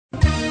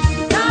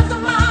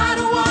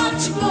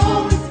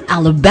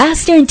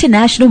Alabaster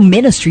International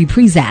Ministry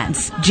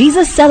presents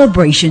Jesus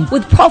Celebration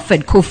with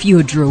Prophet Kofi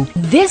Oduro.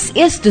 This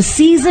is the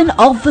season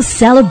of the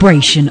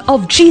celebration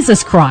of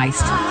Jesus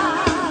Christ.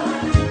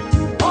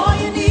 All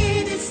you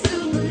need is to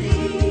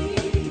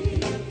believe.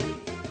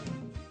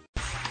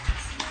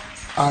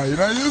 You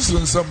know,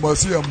 using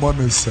somebody a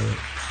money, sir.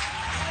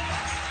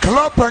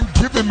 Clap and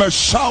give him a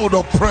shout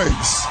of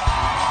praise.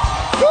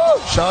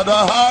 Woo! Shout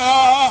out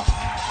higher.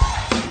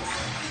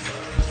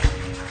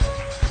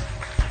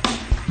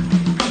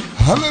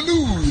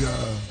 Hallelujah.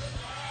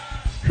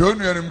 You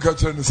know him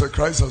catching the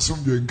Christ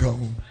assume you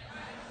come.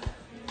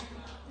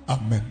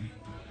 Amen.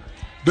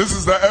 This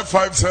is the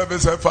F5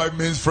 service. F5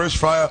 means fresh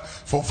fire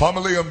for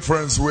family and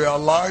friends. We are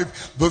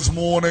live this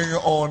morning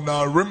on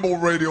Rainbow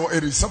Radio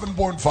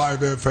 87.5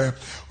 FM.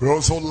 We're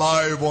also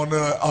live on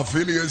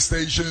affiliate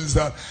stations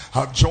that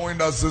have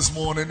joined us this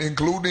morning,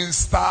 including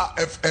Star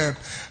FM.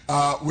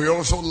 We're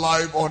also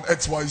live on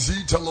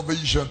XYZ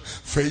Television,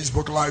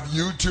 Facebook Live,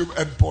 YouTube,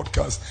 and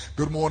podcast.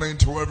 Good morning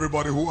to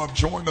everybody who have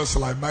joined us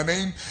live. My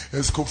name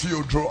is Kofi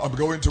Oduro. I'm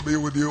going to be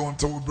with you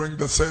until we bring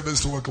the service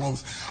to a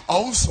close.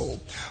 Also,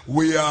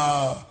 we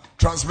are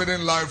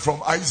transmitting live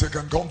from Isaac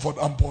and Comfort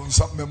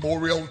Amponsa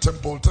Memorial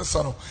Temple,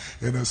 Tesano,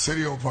 in the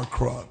city of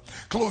Accra.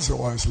 Close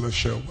your eyes, let's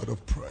share a word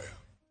of prayer.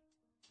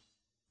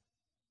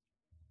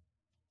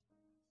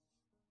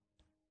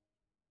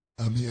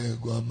 I'm here,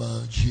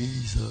 Grandma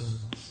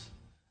Jesus.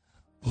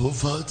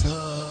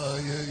 Ofata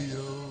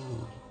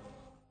yo.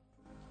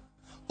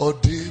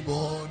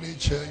 Odiboni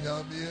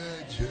chenya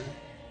mieje.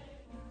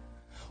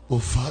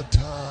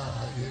 Ofata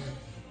ye.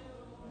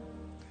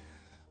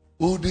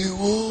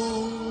 Udiwo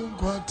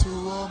kwatu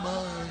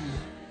omaye.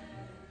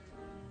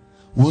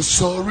 Wo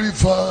sorry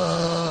for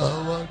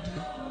what.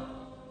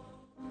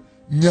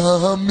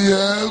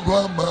 Nyamye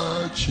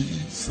Grandma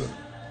Jesus.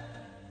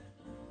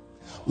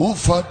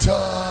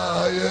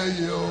 Ufata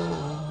yo,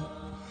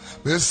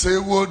 me say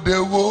what they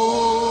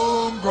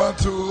won't grant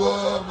to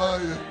my.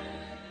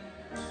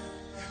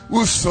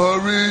 We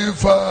sorry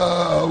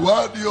for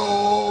what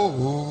yo,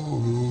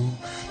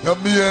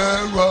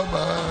 Yamie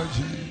my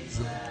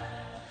Jesus.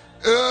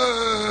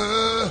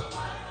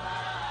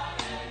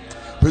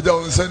 But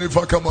don't send if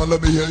I come on,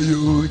 let me hear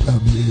you,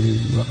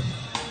 Yamie.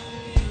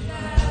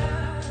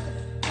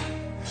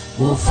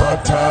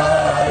 Ufata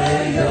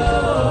yo.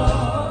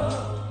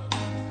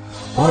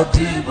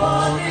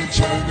 Odiboni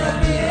chenya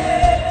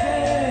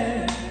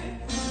miye,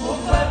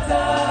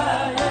 ufata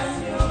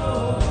yasyo.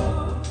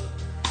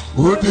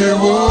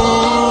 Udiwo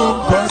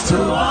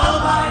patu.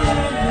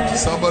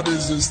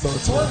 Somebody's just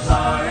starting.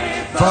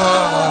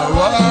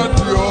 Forward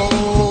yo.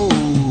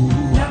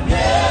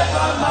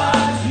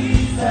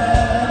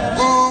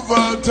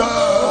 Ufata.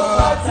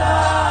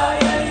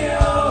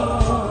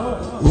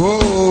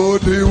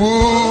 Udiwo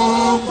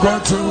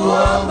patu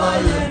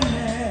amaye.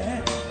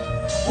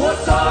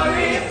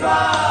 Sorry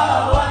for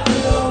what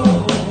you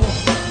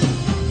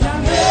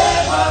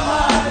never my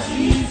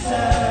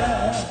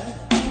Jesus.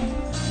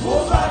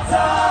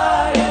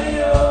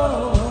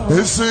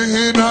 It's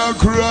in a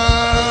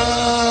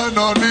crown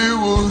on the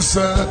wood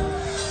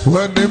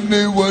when him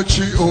ne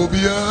watchi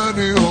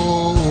obiani ho.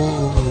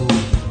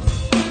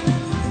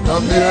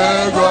 I'm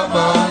here,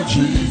 Grandma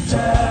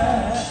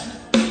Jesus.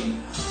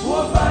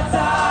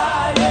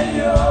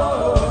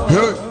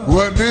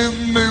 When him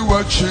ne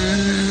watchi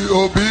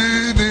obiani.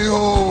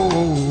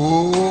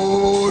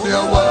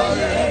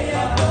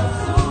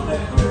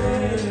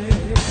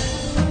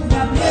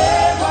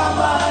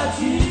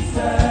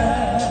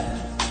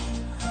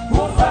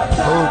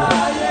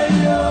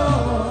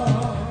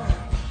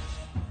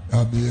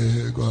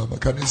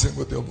 Can you sing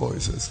with your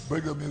voices?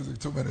 Break the music,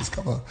 2 minutes,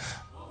 come on.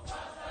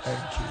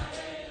 Thank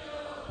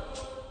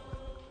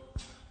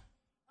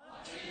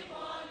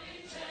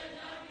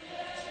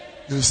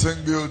you. You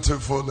sing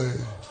beautifully.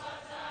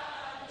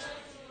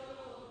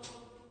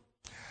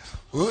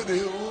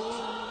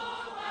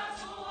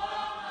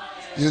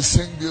 You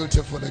sing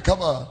beautifully.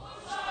 Come on.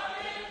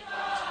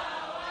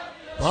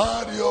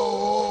 Mario.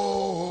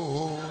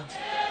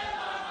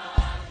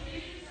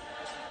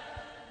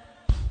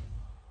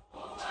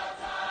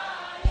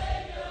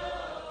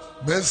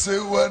 Mese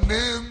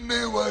wanim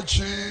ni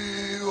wachi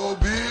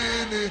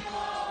obini.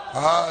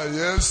 Ah,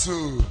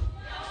 Yesu.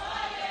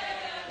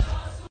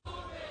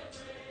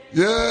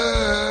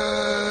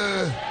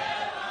 Yeah.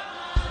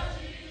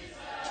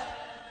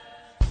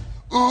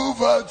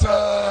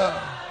 Uvata.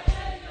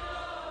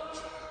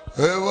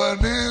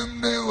 Ewanim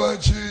ni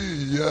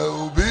wachi ya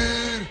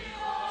ubini.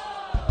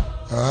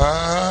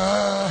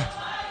 Ah.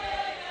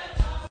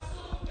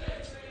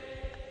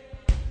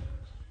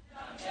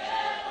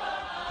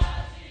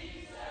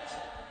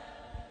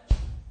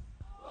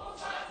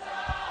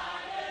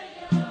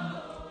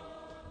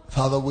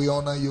 Father, we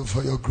honor you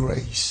for your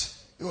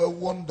grace. You are a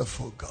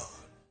wonderful God.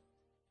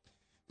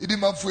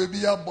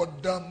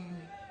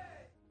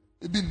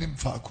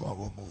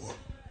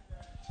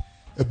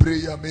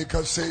 Ebreya make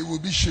us say we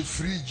be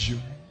shefriji.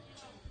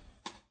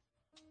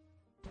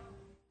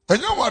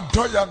 Enya wa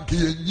doya nke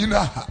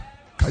yenyina ha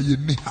ka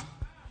yenni ha.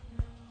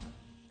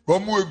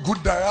 Omu a good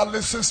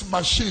dialysis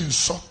machine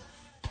so.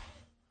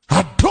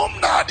 Adom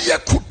na de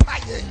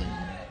kupaye.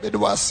 Me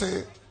do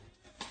say.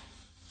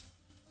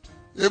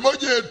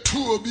 Emoje tu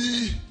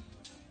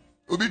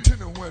obi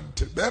tene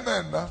wente.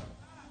 Bemena.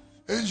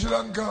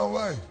 Enjiran kan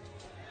why?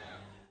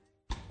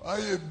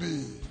 Aye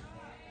be.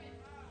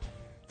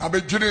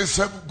 Abedwene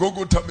se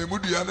gogo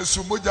tamemudi ane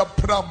so moja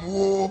pram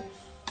wo.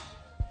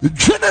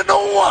 Dwene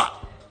no wa.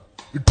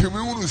 Itemi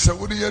unu se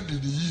wo de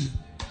didi.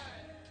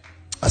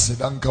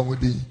 Asedan kan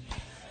wodi.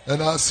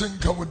 And I sing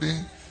come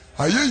in.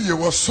 Aye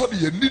was sorry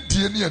ye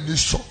nidie ne ani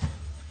so.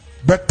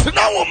 But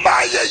now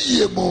my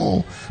ye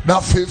mo na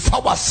fe fa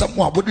wasam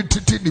wodi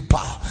titi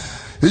nipa.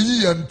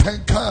 Eyi ye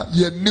ntanka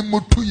ye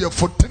nimutu ye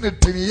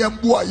fotenete ye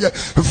mboa ye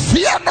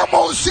fia na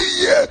mo si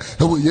ye.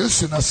 E wo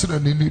Yesu na sena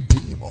ni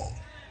nidi mo.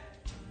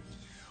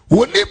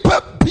 Woni pa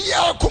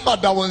bia kuma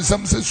da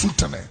wonsam se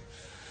sutene.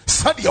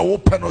 Sade wo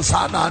pe no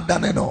sa na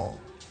adane no.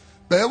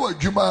 Be wo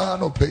dwuma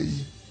no pe.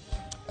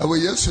 E wo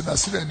Yesu na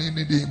sena ni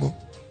nidi mo.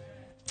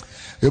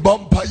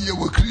 Ebampa ye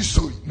wo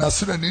Kristo na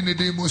sena ni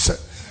nidi mo se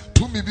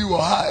tumi bi wo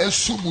ha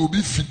esumu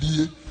bi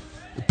fidie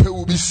pe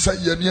wo bi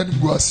saye ne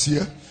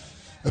anguase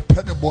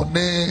pe ne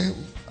bone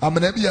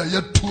amena bi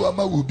ayetu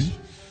ama wo bi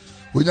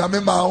onyame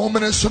ma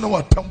homene so no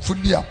watamfo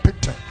ni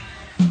apeta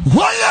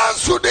waya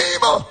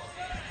sudimo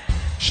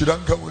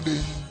shiranka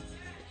wode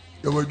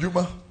ye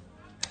wadwuma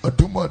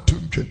aduma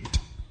tuntwent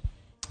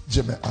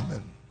jeme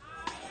amen.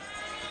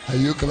 Are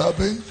you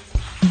clapping?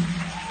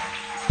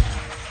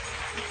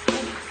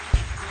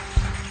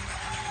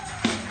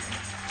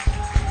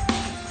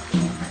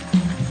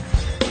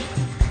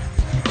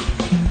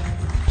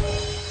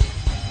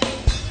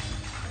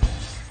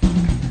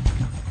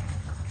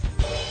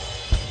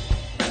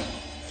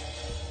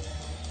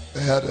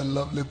 Had a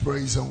lovely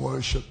praise and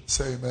worship.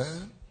 Say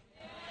amen.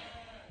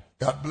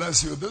 God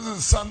bless you. This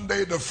is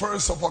Sunday, the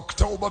 1st of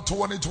October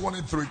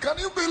 2023. Can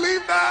you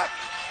believe that?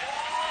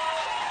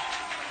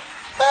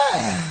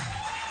 Man,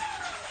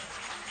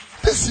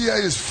 this year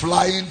is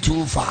flying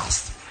too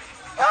fast.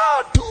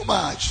 Oh, too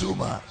much.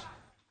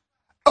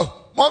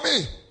 Oh,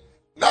 mommy,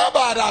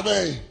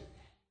 nobody.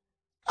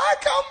 I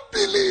can't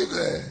believe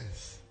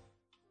this.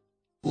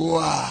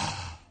 Wow.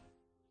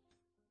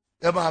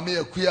 Emami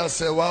Akuya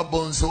Sewa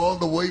Bonso all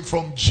the way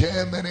from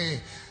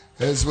Germany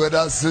is with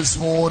us this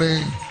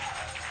morning.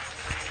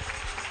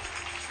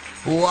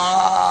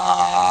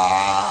 Wow.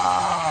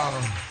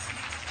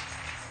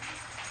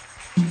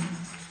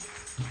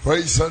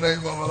 Praise the name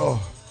of the Lord.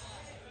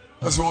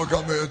 Let's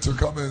welcome here to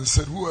come and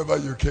sit. Whoever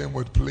you came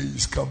with,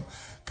 please come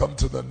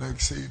to the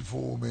next seat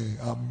for me.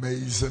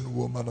 Amazing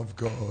woman of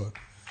God.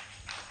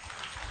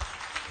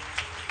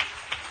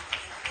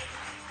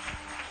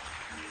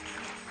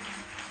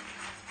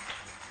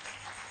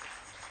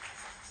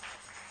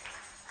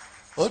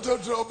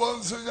 Ototro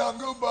bonsu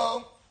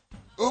yanguba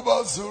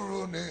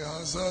ubasuru ni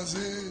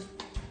azazi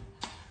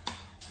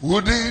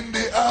within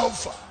the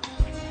Alpha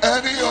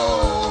and the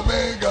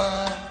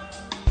Omega.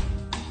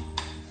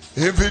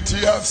 If it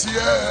has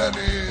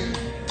any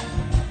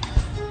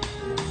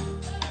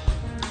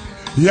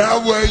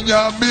Yahweh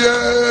Nyamie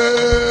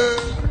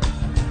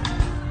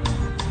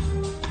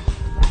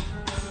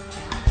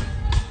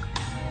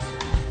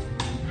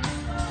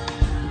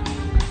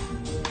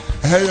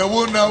Hey, I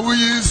wanna we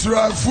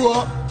Israel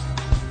for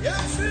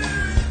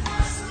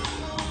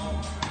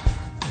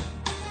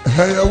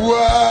Hey,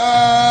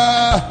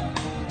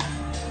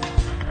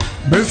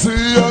 Messi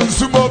and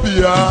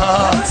Sumobia.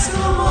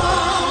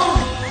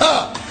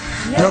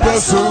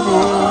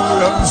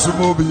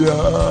 Sumobia.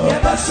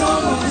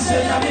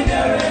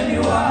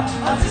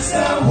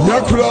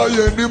 Yakra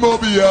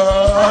Yenimobia.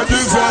 I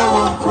deserve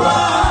I'm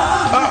crying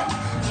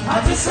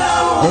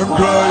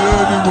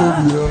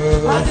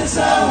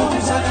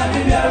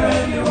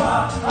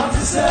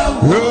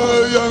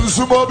in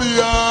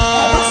Sumobia.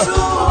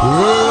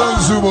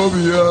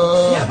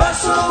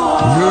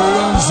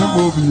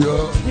 Sumobia.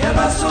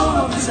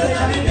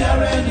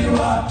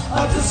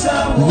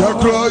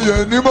 Yakra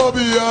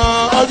Yenimobia.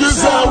 I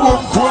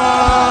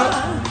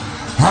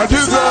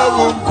deserve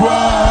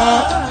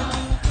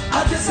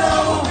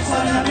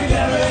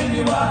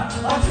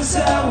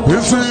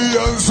Isi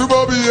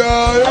Sumobia,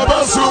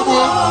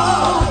 Yabasumu,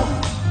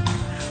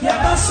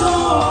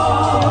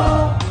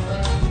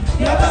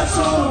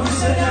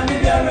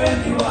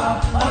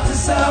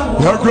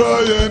 Yakra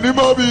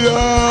Yenimobia,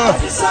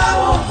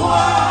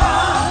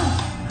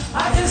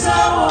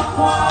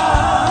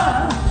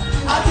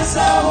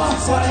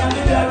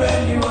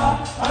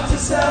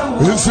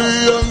 Isi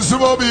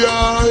Sumobia,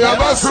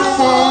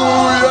 Yabasumu,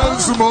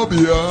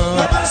 Yansumobia,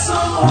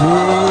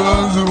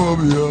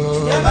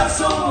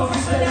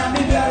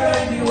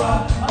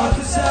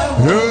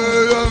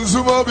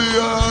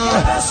 Yansumobia, Yansumobia,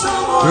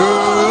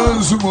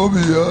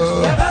 Yansumobia,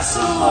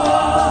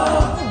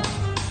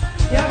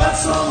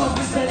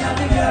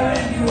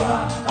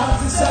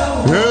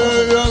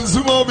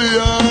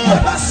 Yansumobia,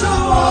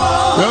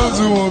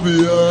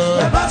 Yansumobia,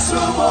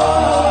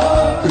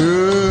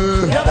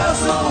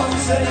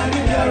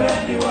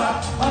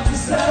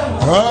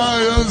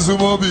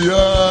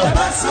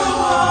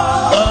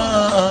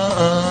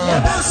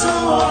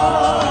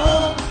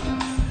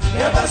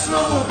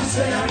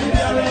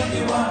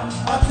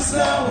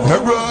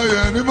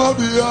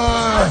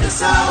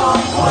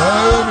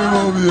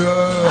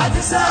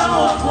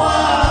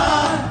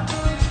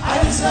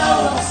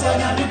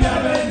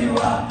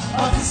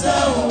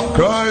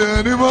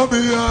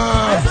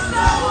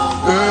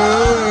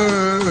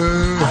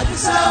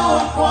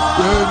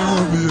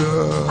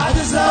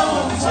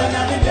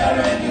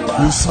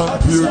 You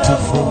sound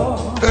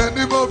beautiful.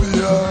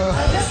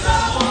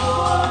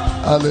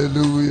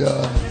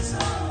 Hallelujah.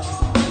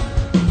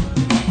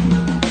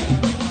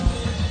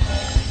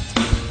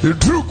 The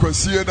true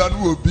question that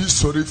will be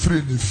sorry free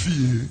in the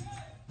fear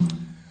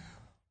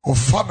of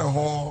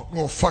Fanaho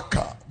or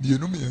Faka, the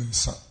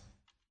Enumiansa,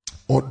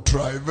 or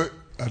drive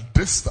a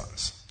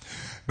distance.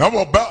 Now,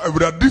 about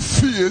with a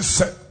defeat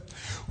set,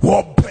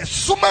 what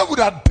Besuma would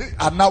have day,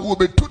 and now will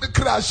be to the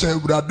crash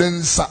and would have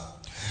densa.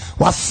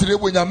 Was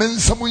when you mean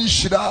someone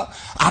shida,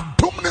 a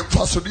dominant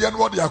fasodian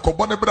what you are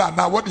cobonebra,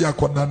 now what you are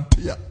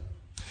conantia.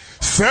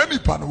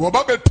 Senipan,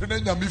 Wababe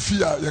Tenenia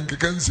Mifia,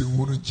 Yankakansi,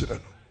 wouldn't you?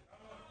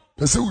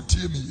 That's how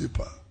you me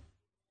yepa.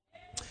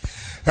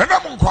 And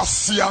I'm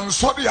quasi and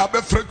sorry, I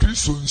bet Frederick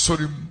soon,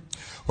 sorry.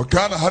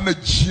 Okana Hana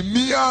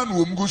Jimmy and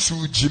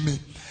Wumgusu Jimmy.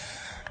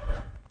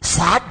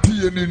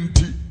 Sati and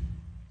inti.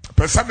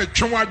 Pesame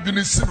Chuma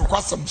Bunisin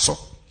Quasam so.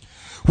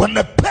 When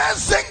the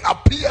person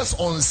appears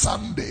on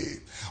Sunday,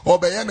 or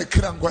by any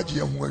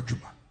Krangwaji and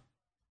Wajuma.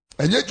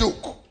 And you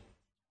joke.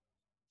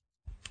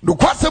 The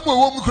Quasam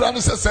woman Kran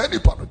says any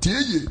party.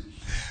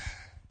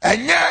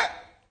 And yet,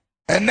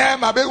 and then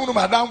my baby,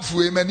 Madame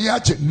Fue,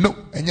 Maniache, no,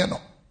 and you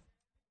know.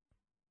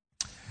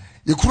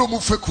 Yekurumu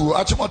Feku,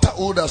 Achimota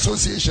Old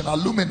Association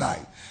alumni,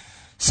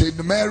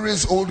 St.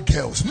 Mary's Old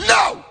Girls.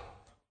 No!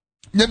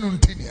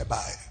 Yenuntini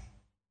by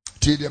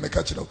Tidia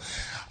Mekachino.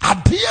 A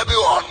dear be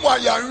on why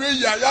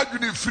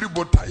Yaguni free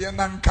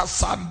botayan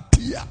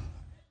Casantia.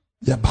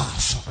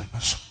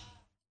 Yabaso.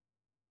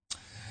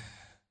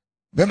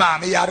 The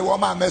man,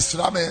 Yadwama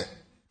Mesrame,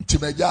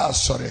 Timeja,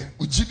 sorry,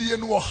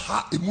 Ujidian wa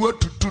ha, imu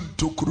to tun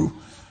tukru.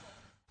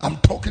 I'm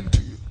talking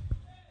to you.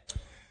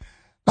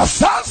 Now,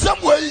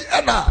 some way,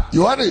 Anna,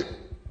 you want it.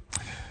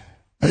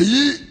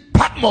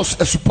 Patmos,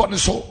 a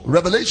suponiso,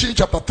 Revelation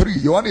chapter 3,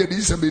 you want it,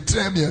 this and be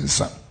Tremian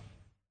son.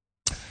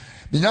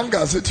 The young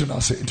guy said to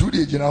us, into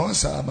the general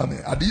Sammy,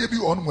 I dare be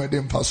on where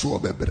them pass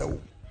over better.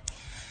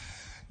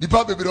 The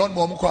Papa be on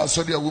Momko,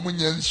 so the woman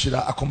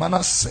Shira, a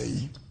commander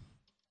say,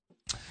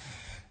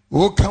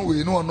 what can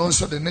we know? No,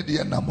 so the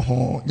Nedian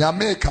Namho,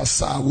 Yameka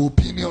sa,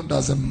 opinion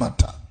doesn't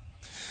matter.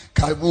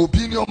 Kai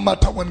opinion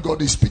matter when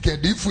God is speaking.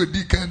 If we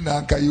deacon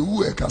and kai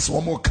work as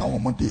one more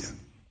count, dear.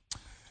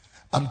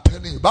 I'm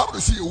telling you, Bible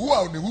see who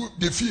are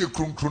the fear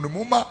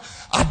krunkrunimuma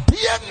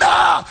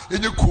adiana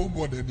in your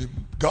combo.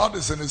 God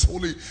is in His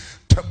holy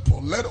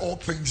temple. Let all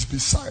things be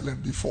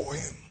silent before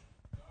Him.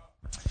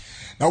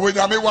 Now when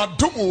you may want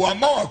to move,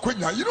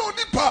 you don't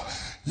nipa.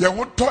 You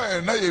won't toy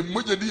and I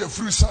mujadi a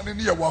fruit son in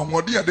here one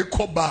more dear the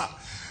koba.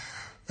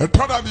 A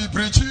toda be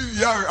preaching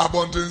young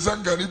abundance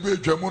and can be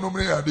Jamono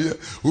idea.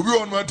 Who be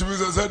on what to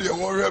Mrs. Eddie, a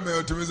warrior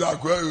mail to Mrs.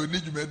 Aqua, you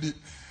need me.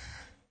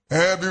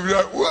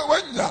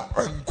 When ya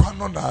and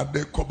Quanona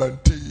de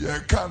Cobanti, a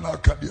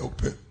cannot cut the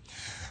open.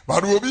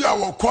 But will be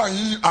our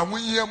coin, and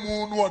when ye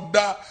moon what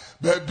da,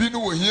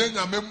 Babino here,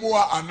 your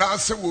memoir, and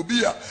answer will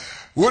be a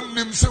one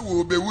name say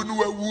will be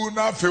wound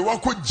after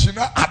Wako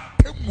Gina at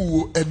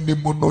Temu and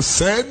Nimono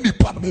Sandy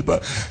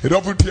Panaba. It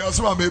often tells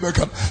me, maybe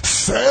can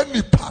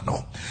Sandy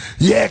Pano.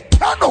 Ye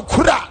cano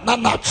cura,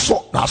 not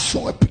so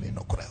a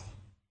pinino cura.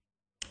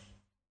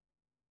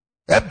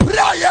 A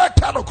briar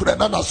cano cura,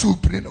 not so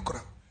pinino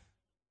cura.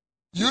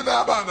 You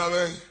know about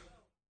it.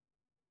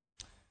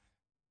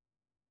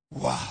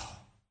 Wow.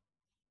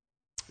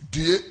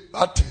 Dear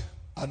Ate,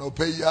 and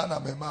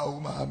Opeyana Mema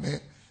Umame,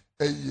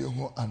 a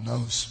young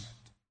announcement.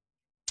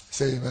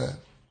 Say amen.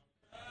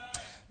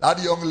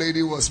 That young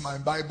lady was my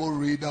Bible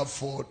reader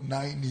for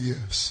 9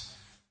 years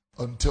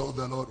until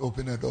the Lord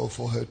opened a door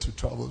for her to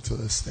travel to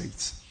the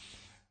States.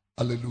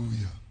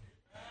 Hallelujah.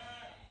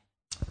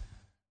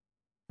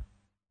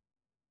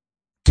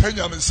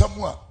 Kenya me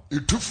somewhere.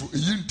 Itufu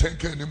yin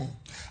tenke anymore.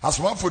 As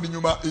one for the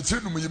Numa, it's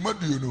in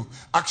you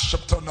Acts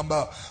chapter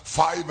number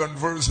 5 and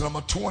verse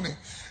number 20.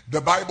 The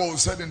Bible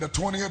said in the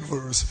 20th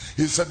verse,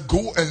 He said,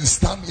 go and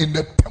stand in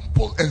the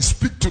temple and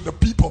speak to the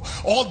people.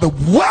 All the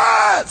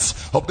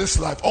words of this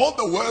life. All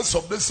the words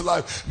of this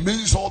life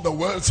means all the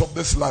words of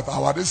this life.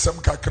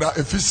 Awarisem kakra,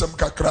 efisem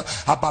kakra,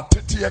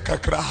 abatetia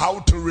kakra, how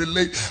to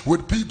relate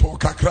with people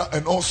kakra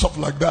and all stuff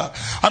like that.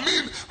 I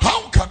mean,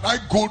 how can I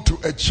go to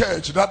a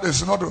church that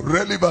is not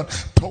relevant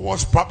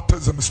towards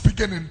baptism,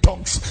 speaking in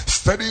tongues,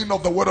 studying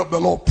of the word of the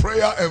Lord,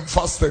 prayer and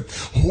fasting,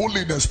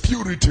 holiness,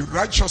 purity,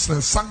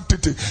 righteousness,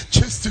 sanctity,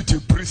 chastity,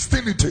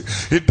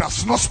 pristinity? It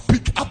does not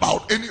speak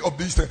about any of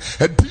these things.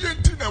 And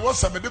DNT na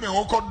was a medem and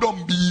walk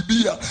dom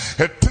bibia,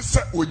 a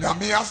tissa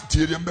unyamias,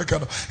 Tyrium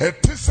Becano, a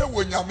tissa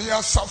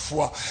unyamia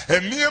safwa,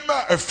 and near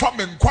a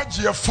famine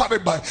quagia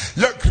faribai,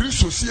 ya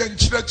Christus and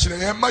church,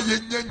 and Emma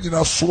yen in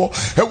a swo,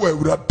 and where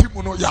would a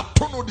timono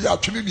yatono the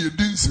afternoon you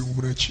didn't see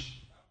Urechi.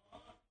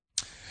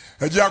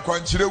 Eja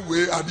kwanchire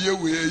we adie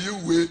we ye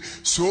we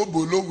so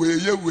bolo we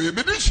ye we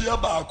me this year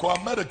ba ko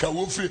America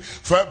wo free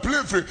for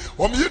play free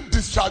you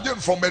discharging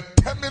from a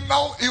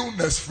terminal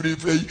illness free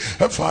e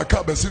fa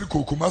ka be siri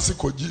kokumase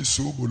koji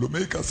so bolo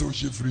make us o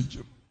she free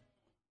jam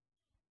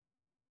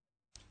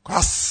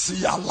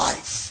kwasi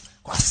alive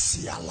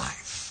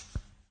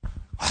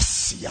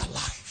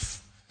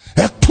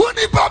e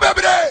 20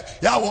 babebre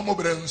ya wo mo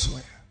bre nso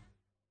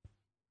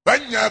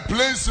when you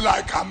place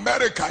like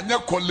America nya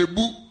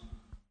kolebu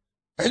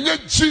and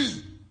yet,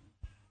 G.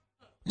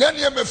 Then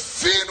you may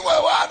feel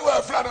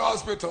where flat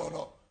hospital.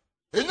 No,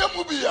 in your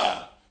movie,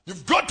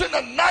 you've gotten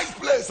a nice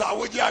place. I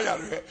would hear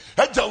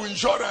your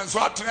insurance.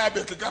 What time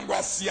you can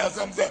go see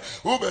something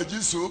over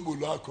Jesus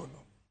Bulakono.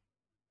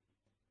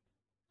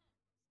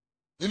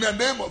 In the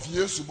name of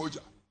Yesu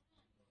Moja.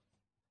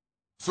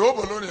 So,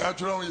 Bologna, I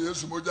tell you,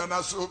 Yesu Moja,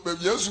 and so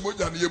Yesu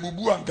Moja, and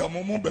Yebubu and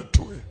Kamomo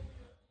Betue.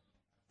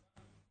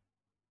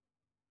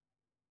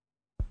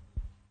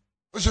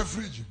 What's your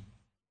fridge?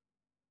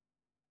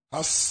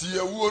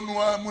 Asia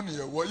wonu amuni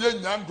wo ye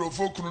nya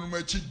nkrofo kunu no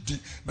machi di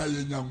na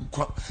ye nya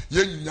nkwa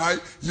ye nya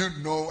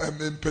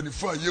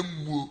empenifo ye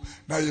mmuo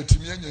na ye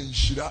timi anya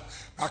nhira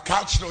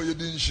aka kire ye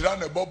di nhira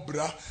na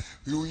bobra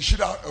ye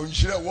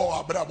nhira wo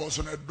abra bo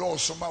so na do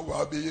so ma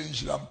wo be ye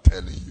nhira. I'm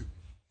telling you,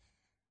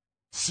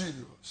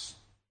 serious.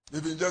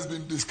 We've just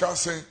been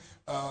discussing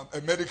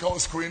a medical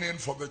screening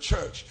for the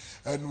church,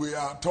 and we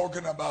are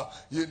talking about,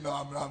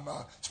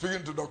 I'm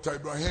speaking to Dr.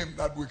 Ibrahim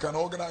that we can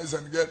organize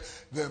and get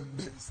the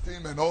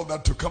team and all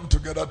that to come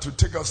together to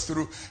take us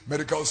through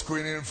medical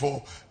screening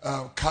for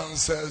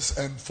cancers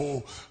and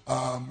for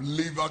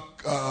liver,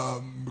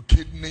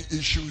 kidney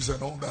issues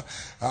and all that.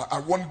 I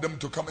want them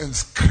to come and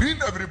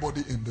screen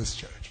everybody in this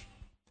church.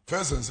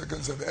 First and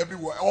second service,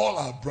 everywhere, all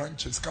our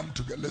branches come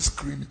together. Let's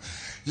screen.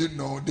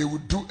 They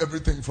would do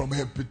everything from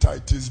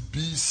hepatitis B,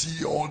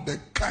 C, all the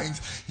kinds.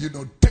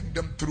 Take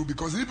them through,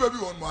 because if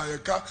everyone my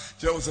car,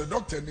 there was a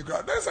doctor.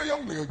 There's a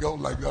young little girl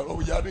like that. Oh,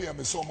 yeah, I'm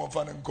a so much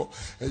fun and go.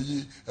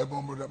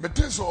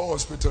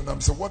 Hospital. And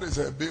I'm saying, what is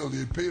her bill?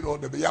 He paid all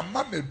the bill. Your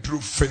man drew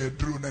fair,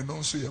 drew, and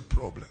don't see a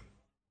problem.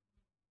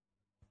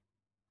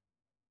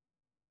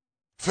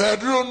 Fair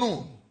drew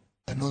no,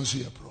 and don't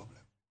see a problem.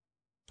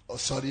 Oh,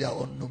 sorry, I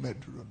want no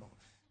medruno.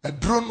 A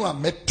drone a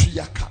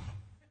metriacan.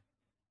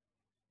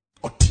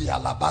 Or tea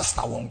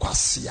alabaster won't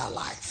see a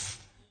life.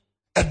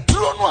 A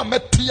drone a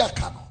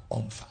metriacan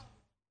on fa.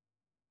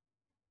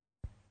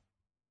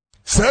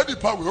 Say the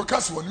power will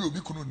cast when you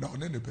be couldn't know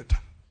any better.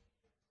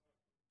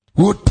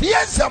 Would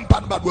tear some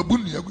pan but we're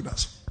bunny a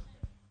goodness.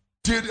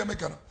 Tear the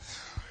mechanic.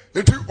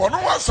 It is one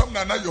of some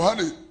Nana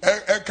Yohane,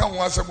 Ekan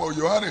was some more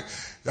Yohane,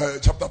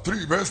 chapter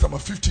 3, verse number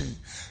 15.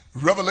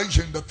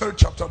 Revelation, the 3rd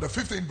chapter, the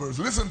 15th verse.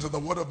 Listen to the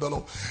word of the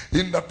Lord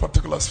in that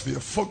particular sphere.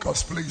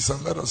 Focus, please,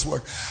 and let us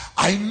work.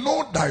 I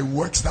know thy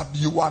works, that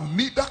you are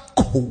neither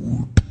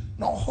cold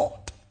nor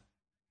hot.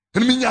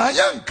 In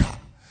Minyayanka,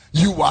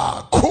 you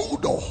are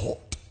cold or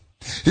hot.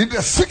 In the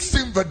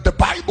 16th verse, the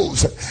Bible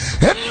says,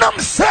 Enam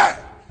said,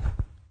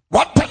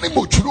 what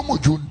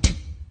junti?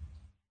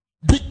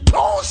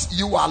 Because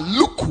you are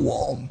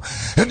lukewarm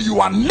and you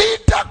are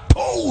neither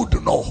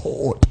cold nor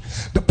hot,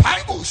 the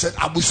Bible said,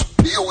 I will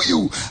spew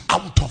you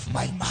out of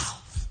my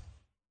mouth.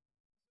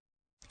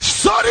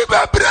 Sorry,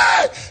 baby.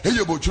 Hey,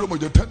 you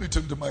turn it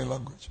into my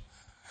language.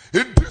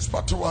 In this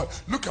particular,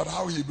 look at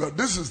how he built.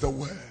 This is the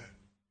word.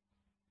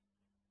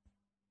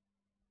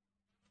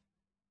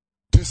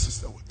 This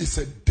is the word. It's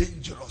a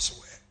dangerous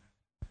word.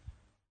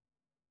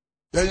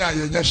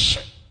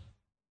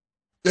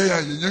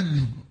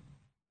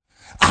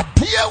 A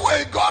dear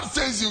way God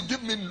says, you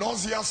give me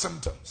nausea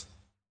symptoms.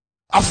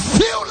 I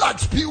feel like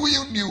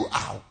spewing you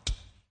out.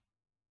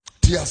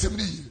 Tia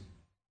 70 years.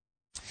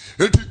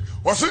 It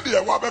was in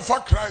the Wabe for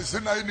Christ,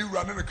 and I knew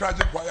running a crash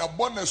by a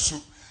bonus.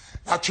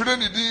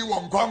 Actually, the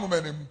one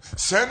woman,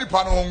 Sandy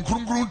Pano on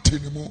Grun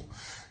Tinimu.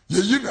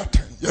 Ye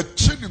unatan, ye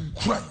chinning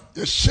crying,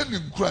 ye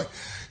shinning crying,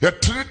 ye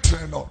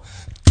trittering on.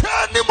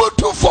 Turn him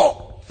to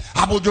four.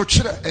 Abojo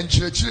chire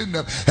enchire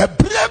nem e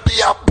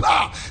bia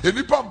ba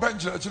enipa mpa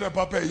enchire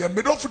papa ye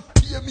middle for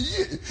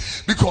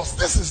TME, because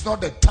this is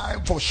not the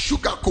time for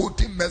sugar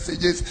coating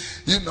messages,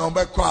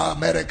 back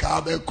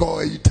America, back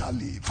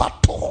Italy.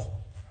 Fato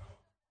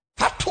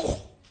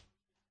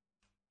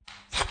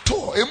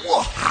emu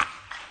ha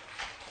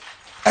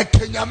e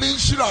Kenya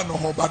minshira no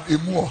ho, but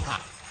emu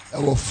ha e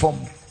wo form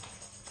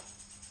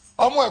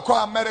omo e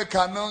kwa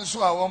America no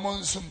nso a wo mo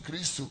nsum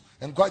Kristo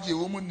enkwaje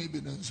wo mu ni bi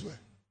no nso.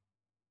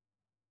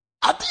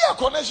 Adia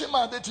connection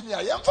ma betimi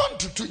a yemfa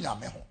ntutu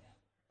nyame ho.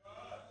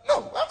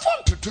 No, yemfa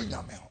ntutu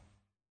nyame ho.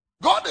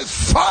 God is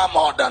far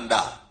more than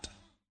that.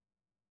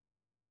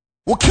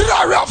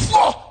 Ukira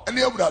rafo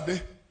ene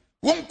awurade.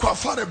 Wonkwa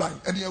fareban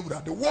ene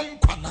awurade.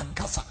 Wonkwa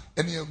nankasa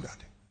ene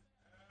awurade.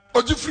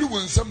 Ojifri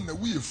wonsam na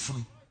we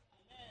funu.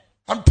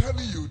 I'm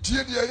telling you,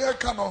 tie dia ye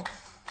ka no.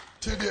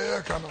 Tie dia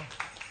ye ka no.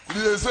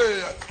 They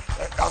say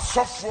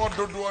asofo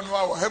dodo no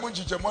a hemu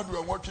chichemadu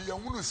enwotwe ye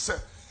hunu se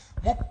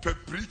mo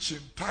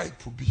preaching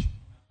type bi.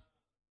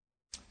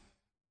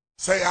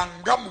 Say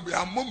angam be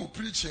amomu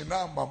preaching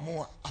na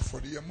amamo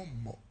afode ye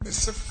mommo. Me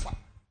se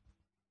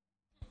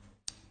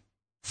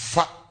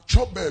fa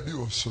choba bi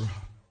osoro.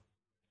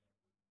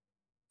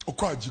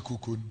 Okwa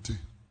ajikoko nte.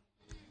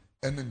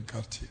 Ene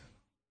nkate.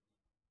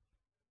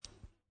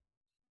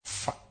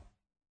 Fa.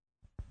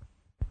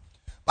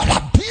 But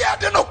abia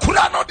de no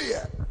kura no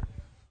de.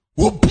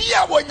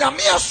 Obia wo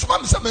nyame asoma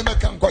mse me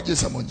meka nkwaje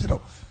se monjira.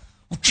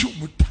 Utwi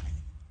mutai.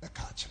 E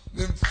ka acha.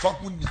 Me mfa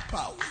hu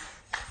nipa wo.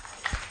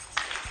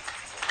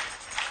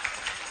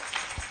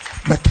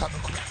 Meka no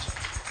kura.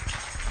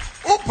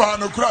 Opa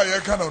no kura ye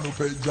ka no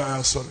pe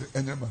jaya sorry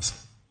enye masa.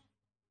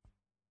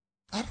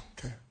 I don't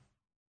care.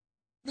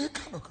 Me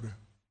ka no kura.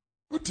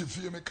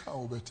 Utifie me ka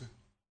obete.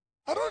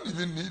 I don't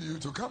even need you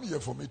to come here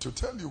for me to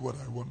tell you what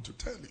I want to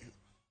tell you.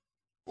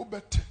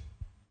 Obete.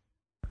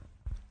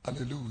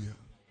 Hallelujah.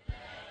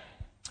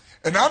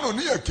 And I don't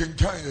need a king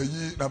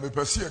ye na me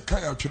pesi a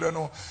kan atwere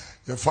no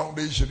your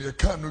foundation ye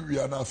kan no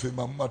wi na afi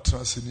mamma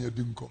trans ni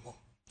adinkomo.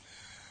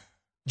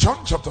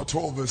 John chapter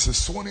 12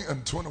 verses 20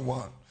 and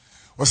 21.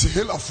 Was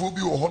hela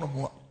fobi wo hono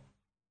mo.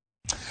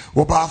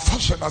 Wo ba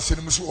fashion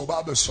asenim so wo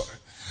ba be sore.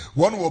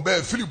 One wo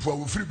be Philip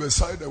wo free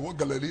beside the wo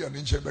Galilee and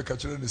nche be ka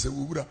kire ne se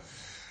wo wura.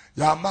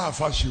 Ya ma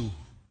fashion.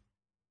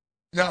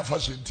 Ya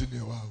fashion tini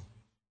wa.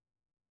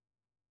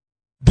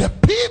 The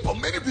people,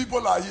 many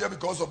people are here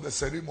because of the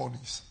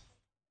ceremonies.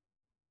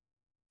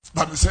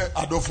 But we say,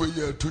 Adolfo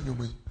ye to you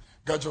me.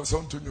 Got your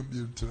son to you be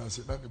until I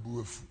say, but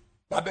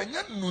then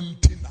you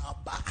nuntina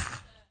ba.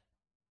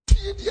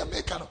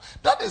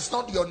 That is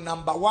not your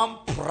number one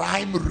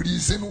prime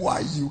reason why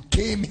you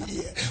came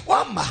here.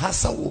 One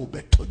mahasa wo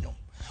betonyo.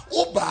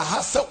 Uba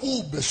hasa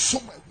ube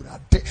suma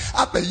urade.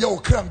 Abe ya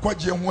ukra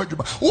nkwaji ya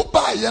mwajuma.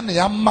 Uba ya ni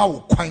yama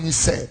ukwanyi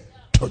se.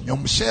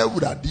 Tonyom she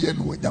urade ya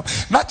nuwenyam.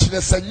 Na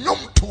chile se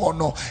nyom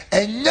tuono.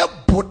 Enye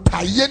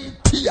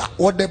butayen tia.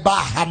 Odeba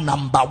ha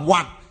number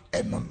one.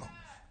 Enono.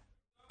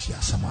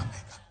 Tia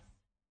samamega.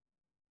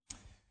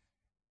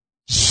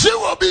 She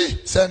will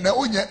be. Se ne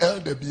unye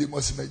elder bi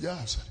mosimeja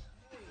hasa.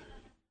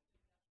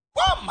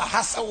 Wa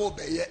mahasa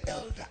ube ye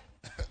elder.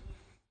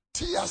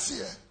 Tia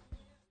siye.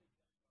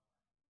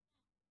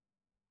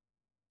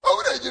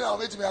 Owo de gina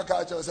obetimi aka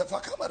acho se fa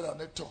camera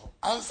ne to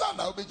ansa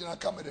na obegina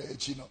camera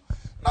echi no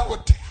na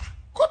wote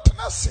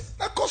kotena se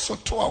na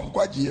kosoto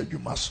angwaje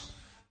adwuma so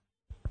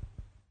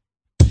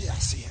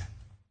piase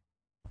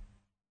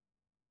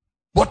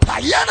but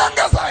ayana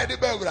ngasa de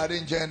be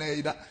wurade nche na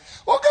ida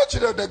okay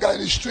chire the guy in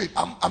the street.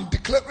 I'm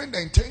declaring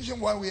the intention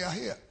why we are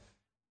here.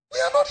 We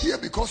are not here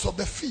because of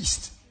the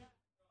feast.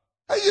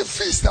 A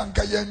feast and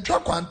kayen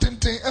twa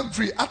kwantenten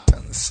every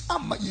Athens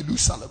ama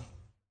Jerusalem.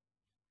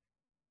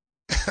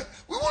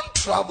 We won't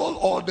travel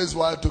all this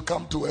while to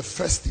come to a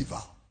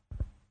festival.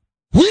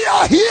 We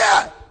are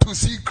here to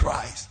see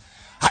Christ.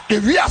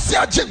 We are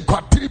here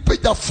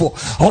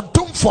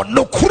for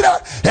no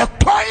kura a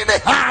tiny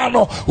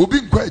hano will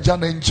be great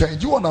and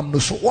change. You want to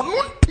so one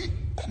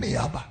any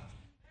other.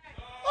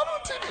 I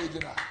don't think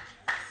it.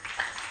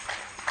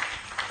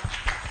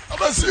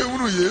 I'm saying,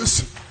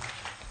 yes.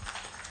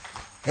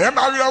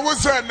 I was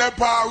saying,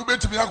 Nepal, we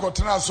bet me I got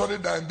to sorry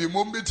that the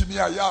moment me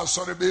I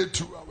sorry be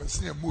 2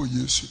 hours near more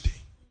yesterday.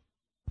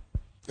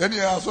 Any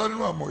I saw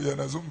no more than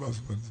a Zumba.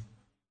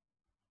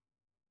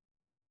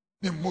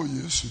 More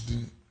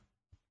yesterday.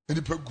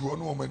 Any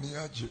grown woman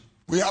yaji.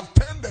 We have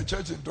turned the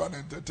church into an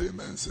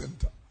entertainment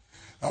center.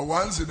 And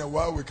once in a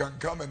while we can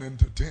come and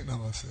entertain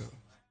ourselves.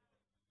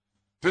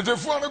 The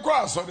phone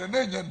across or the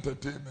name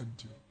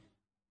entertainment.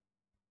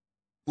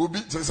 Will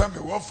be to some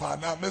wafa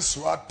na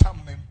meswa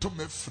tamne to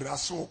me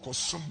fraso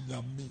kosum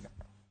yamia.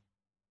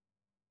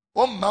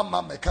 Oh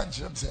mama me can't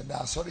say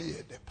na sorry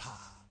the pa.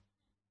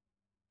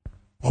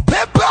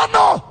 Obeba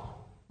no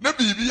na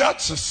bibi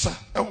akyesa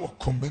e wo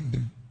commend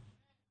him.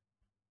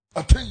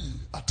 Atenyi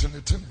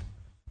atenetene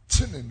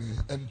tenene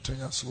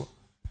entanya so.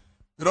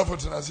 You don't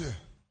put us here.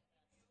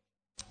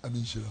 I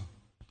mean sure.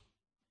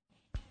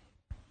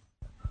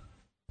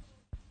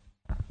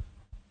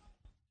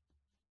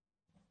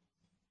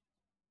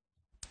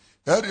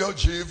 Your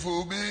chief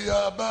will be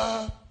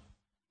about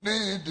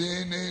need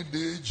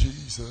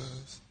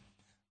Jesus.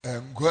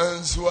 And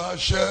when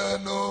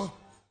swashano,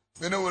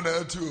 you know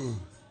what too.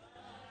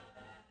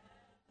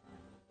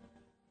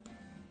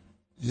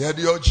 Yet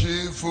your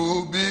chief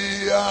will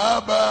be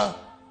about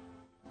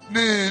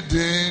need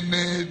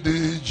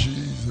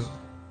Jesus.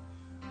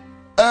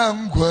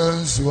 And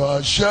when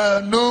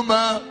swashano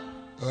ma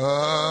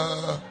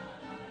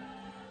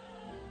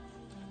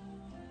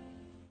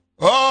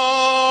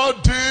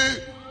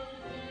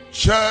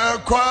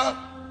Shekwa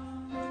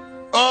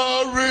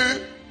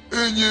ori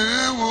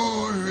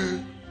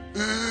inyiwuri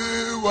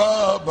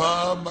iwa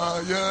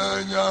bama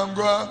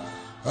yenyangwa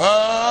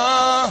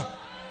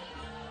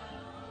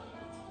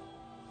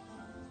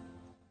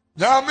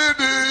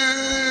Nyamidi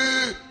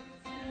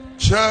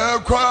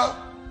Shekwa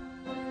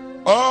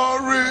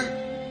Ori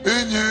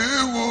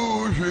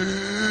Inyiwuhi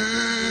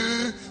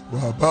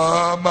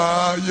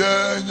Wabama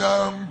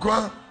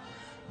Yenyankwa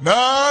Na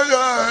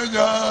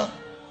Yenya.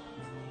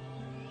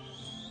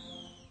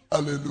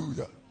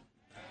 Hallelujah.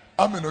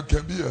 Amen.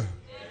 Okay, be here.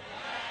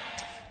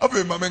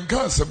 Abe mamen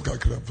kansem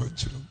kakra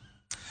mfanchiro.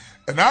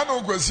 And I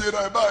know kwesi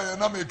da ba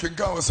na me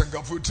kenka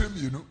wasankafo trim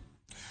you know.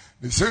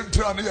 The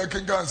central na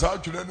kenka sa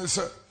atwere ne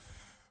se.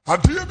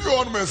 Adie bi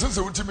on me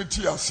se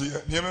ultimate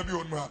ase, niam bi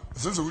on ma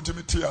se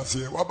ultimate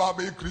ase. Wa ba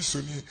be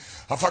Kristo ni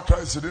afa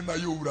Christ de na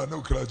yowura na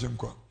okra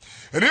jemkwa.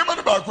 Eniam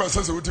ne ba kwa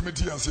se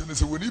ultimate ase ne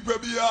se woni pa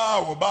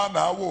bia wo ba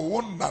na wo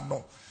wonna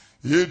no.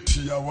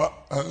 Yeti awa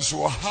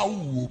anso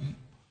hawo.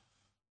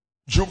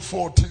 Job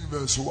 14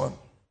 verse 1.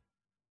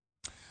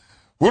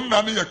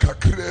 Wonna ne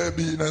yakakra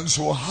bi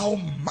nanso how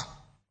ma.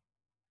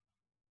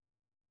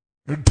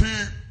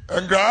 Nti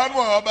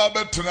engrano aba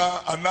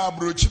betna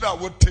anabrochi da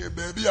wote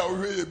baby a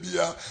wohwe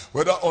bia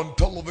whether on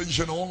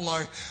television,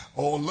 online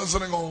or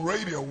listening on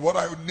radio. What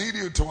I need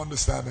you to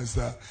understand is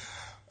that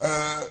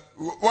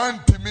one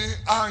to me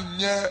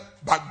anye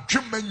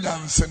badwuma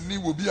nyansani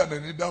wo bia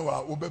nani da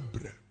wa wo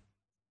bebre.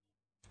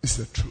 It's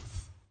the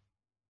truth.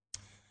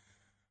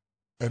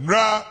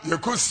 Enra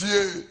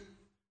yekosie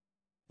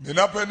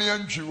minapani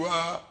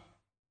antwiwa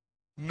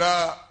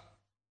na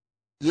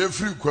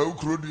yefri kwa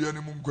ukrodu ya ni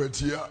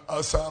mumkwetia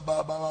asa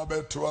baba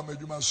beto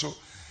amedwuma so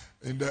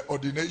in the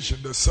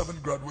ordination, the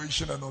 7th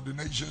graduation and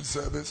ordination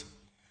service.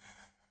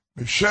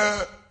 Me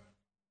share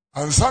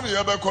ansani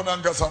yabe kona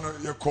ngasa no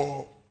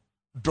yeko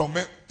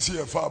dome si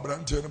yefa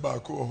abrante ne ba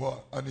ko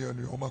ho ani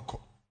ani omako.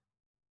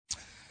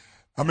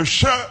 Ame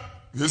share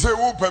yese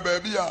wo pe ba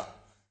bia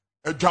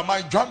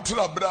adwaman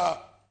dwantra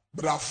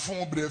bra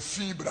fon bra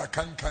fi bra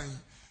kankan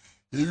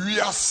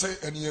ewiase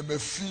eni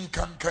emafi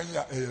kankan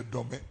ya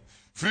dome.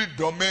 Free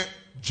dome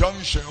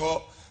junction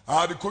ho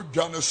adiko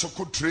dwane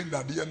soko train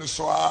na de ne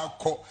so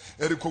akọ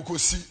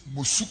erikokosi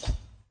musuku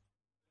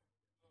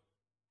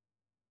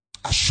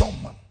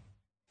ashoma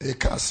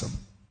ekasam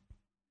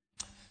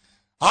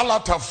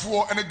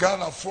alatafo ene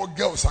Ghana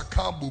girls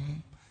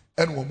akambum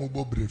ene wo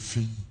mobo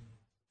brefi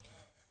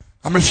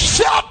am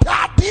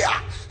shata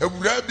dia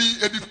ewura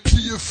bi edi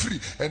pie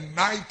free and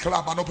night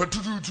club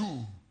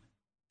anopetutu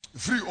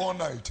free all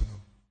night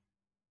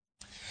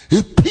no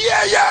e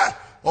pie ya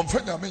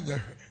omfanya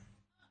menye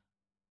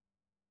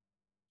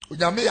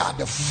onyame ya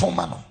de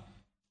foma no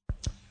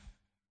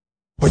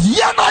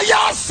oyana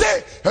ya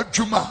se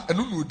adwuma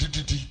enu no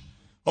dididi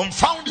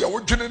omfound ya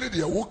wodwene ne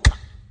de woka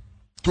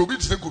to obi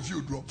tse Kofi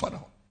Oduro mfa na.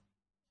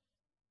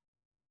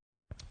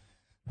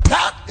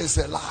 That is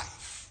a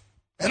life.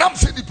 And I'm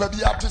saying the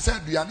people have to say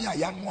duane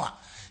ayano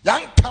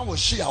yanka wo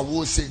hye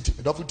awo senti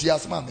medofo ti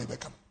asema me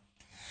beka.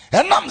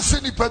 And I'm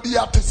saying the people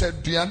have to say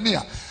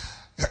duane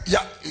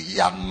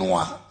ya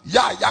noa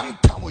ya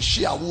yanka wo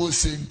hye awo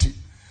senti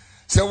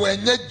se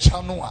wenye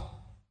jano a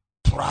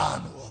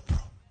prano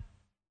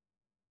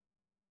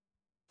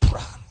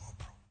pro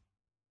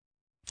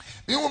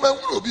mi wo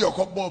manwu obi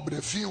okobọ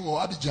brefi wo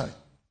Abidjan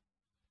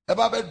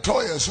eba be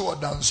toye so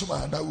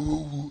dansuma na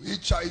wu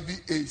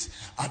HIV AIDS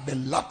at the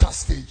latter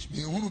stage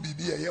mi hunu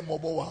bibi eye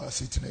mobo wa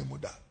sitina mu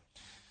da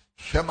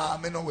hwema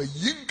me no we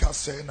yinka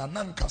se na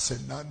nanka se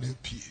na na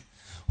pie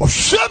o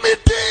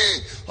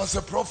hwemidi as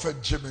a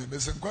prophet Jimmy me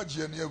se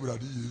nkwaje ne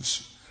awurade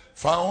Yesu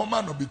fa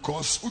homa no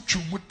because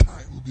utwu mu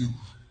time obi wu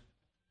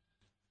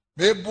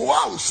me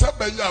boa o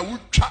sebe ya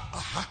wutwa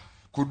aha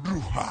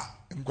koduru ha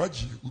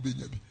nkwaje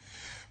ubenya bi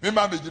me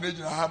ma be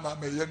gina ha ma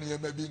me ye ne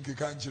ma bi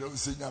nkeka nkyere o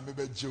se nya me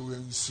be je we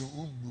nsu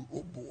unu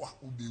oboa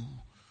obewu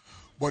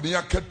bodi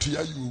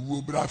akatua yi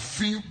owu bra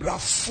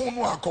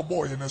funu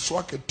akobo ye ne so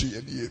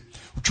akatua ne ye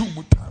utwu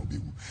mu time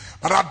obewu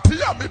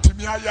arade a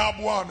metimi aya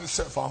aboa no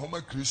se fa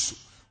homa Kristo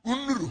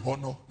unuru ho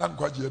no na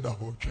nkwaje da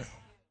ho twa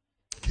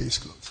case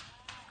closed.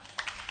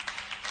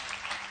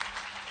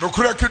 No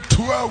kura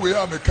ketua we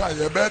ameka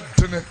ye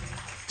bedene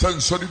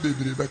sensori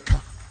bebere beka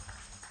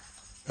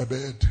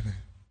ebedene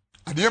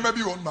ade ma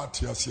bi won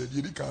matias ye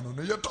di kan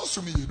no ye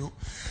toso mi yino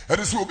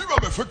ene so obi ba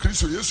be fa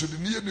Kristo Yesu de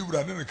ne ye ne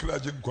wura ne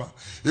kraje nkwa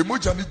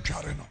emoja ne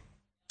dware no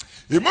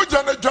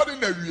emoja ne dware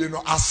na wie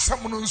no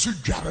asem no nso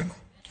dware no.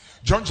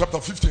 John chapter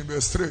 15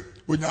 verse 3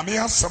 onyame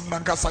asem na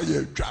nkasa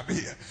ye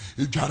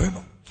dware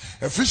no.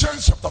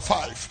 Ephesians chapter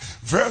 5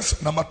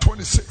 verse number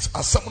 26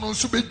 asem no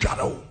nso be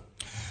dware o.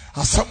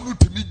 Asamnu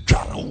timi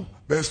dwaro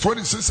verse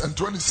 26 and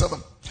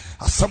 27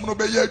 asamnu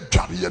be ye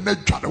dware ye na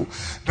dwaro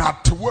na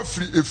te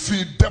wafri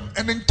efi dem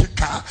ene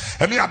nkeka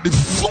ene ade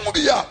fom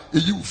dia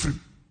eyi wfri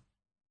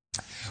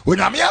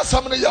onyame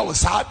asamnu ya wo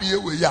saade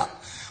we ya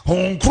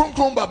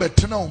honkronkron ba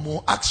betena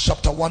mo. Acts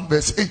chapter 1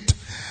 verse 8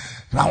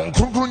 na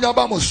honkronkron nya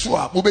ba mo so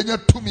a mo benya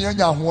tumi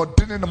anya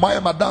hoodene ne maye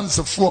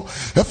madansefo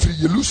afri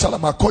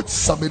Jerusalem akọ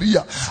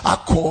Samaria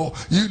akọ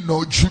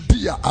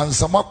Judea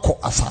ansamako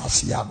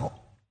asase ya no.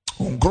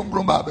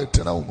 Ungrungrum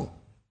babetena umo.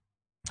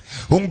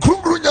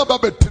 Ungrungrunya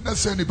babetena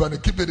seni bana.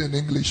 Keep it in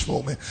English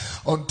for me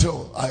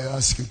until I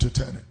ask you to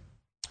turn it.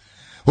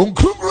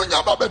 Ungrungrunya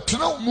wonya ba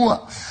betena mu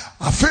a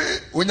afi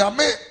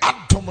onyame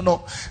adom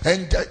no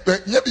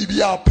nya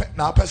bibia pe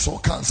na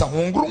apeso kansa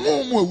hongro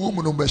mu ewu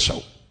mu no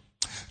behyew.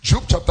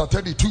 Job chapter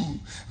 32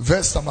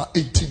 verse number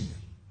 18.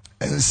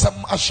 And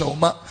some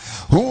ashawma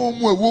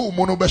whom ewu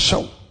mu no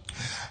behyew.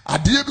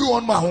 Ade bi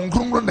won ma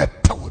hongro na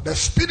taw, the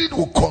spirit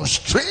will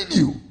constrain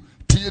you.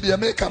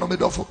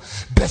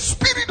 The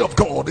spirit of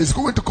God is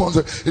going to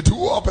constrain it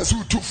will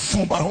pursue to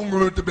form by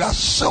hongro to be a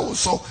show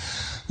so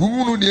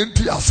unu ni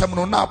enti asem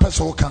no na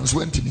apeso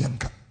kanso ntimi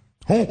enka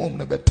honhom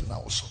na betina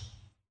also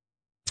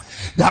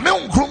ya me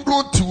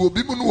nkronkron ti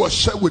obi mu no wo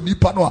hye we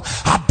nipa no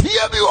ade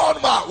bi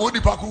won ma wo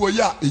nipa ko wo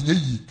ya enye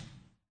yi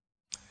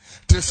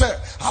te se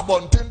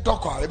abonten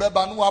tokwa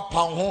ebeba no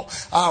apan ho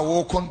a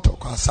wo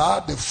kontokwa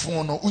sa de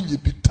fon no unye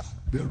bita.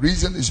 The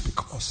reason is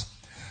because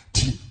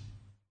te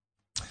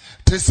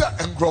se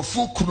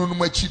engrofo kunu no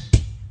machi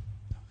di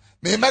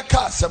me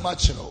meka asem a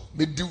chiro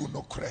me di wo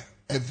no kre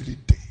every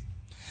day.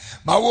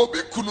 Ma wo bi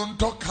kunu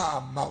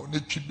ntoka ma ne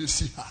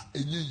twibesi ha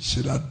enye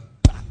nhira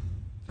da.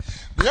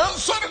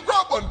 Yanso ne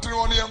grabontre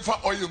on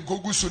yemfa oye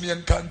nkogu so ne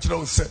nka nkyira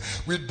wo se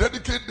we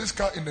dedicate this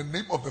car in the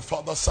name of the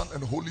Father, Son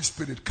and Holy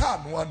Spirit. Car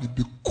no one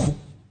be ku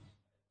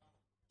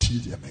ti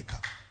dia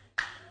meka.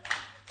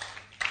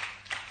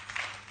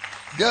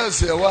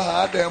 Yes, you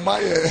were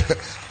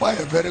my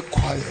very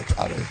quiet.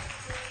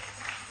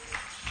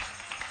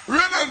 We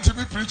are not to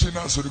be preaching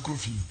now, so the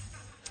Kofi.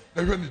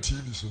 Never need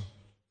TV so.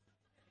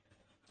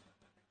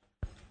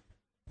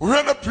 We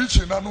are not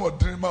preaching now, no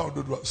dream out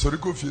of so the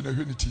Kofi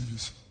never need TV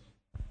so.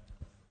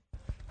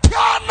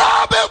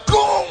 Kana be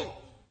gone.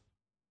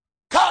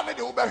 Kana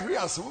de oba hwe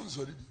aso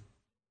so di.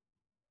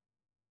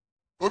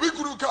 Obi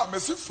kuru ka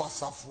mesi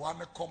fasafo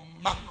ane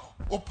komma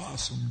no. Opa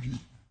asomdwi.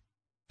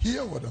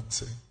 Hear what I'm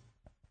saying.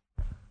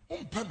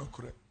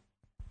 Umpenokre.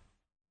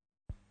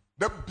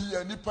 The be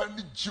any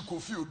pandy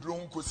Kofi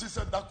Oduro Kosi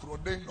said that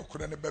Croden no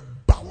could be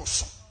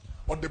bows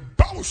or the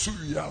bows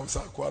you house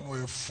are quite no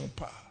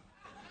fumpa.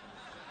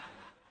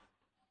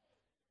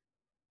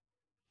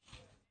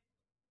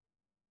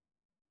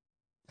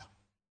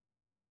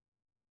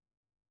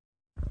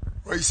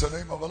 Praise the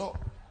name of the Lord.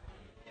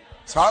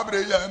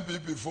 Sabre ya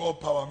MPP for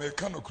power may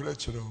cannot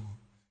correct you.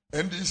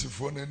 And this is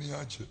for any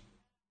archer.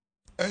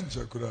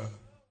 Angel could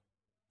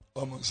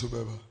almost so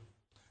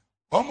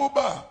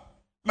Omoba.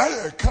 Now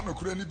you cannot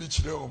create any beach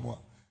there.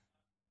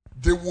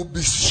 They will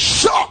be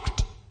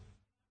shocked.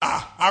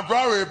 I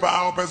go by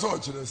our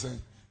person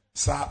saying,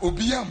 Sa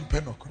Obiam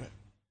Penocre.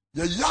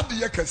 Ye yard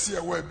ye can see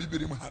a way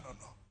Bibirim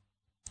Hanono.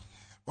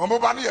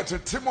 Momobani at a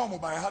Timomo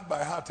by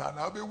heart, and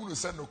I'll be able to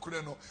send no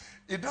creno.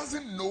 It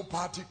doesn't know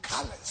party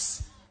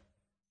colors.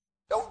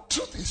 No,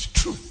 truth is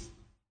truth.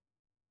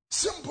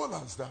 Simple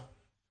as that.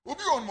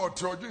 Obi on more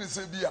children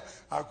say bia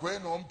akwe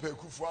no mpe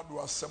kufu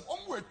ado asem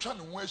omwe twa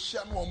ne ho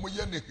ahia no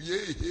omoye ne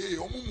he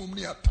omumum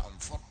ni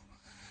atamfo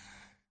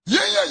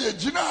ye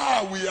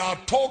gina we are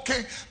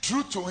talking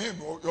truth to him,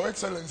 your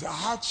excellency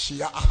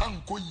ahachia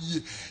ahanko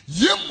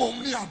ye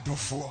mom ni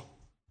adofo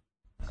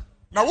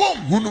na won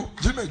hunu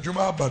gina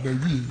dwuma abada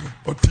wi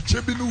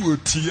otiche bi no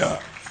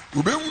wotia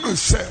obehunu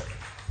se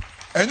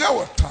enya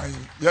wotan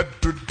ye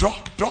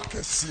doc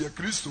esi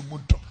Kristo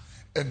mudo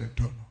ene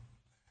do.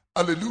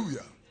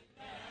 Hallelujah.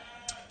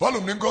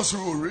 Volume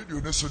ningosu radio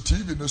ne so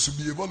TV ne so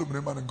biye volume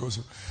ne man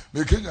ngoso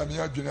me kenya me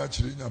adwene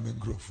akire nya me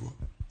ngrofo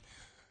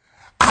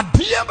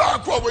adie ba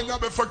ko abonya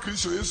be fa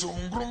Kristo Yesu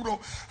ngrongro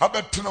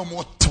abetena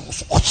mo tewo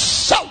o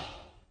shaw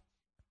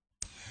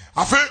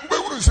afa we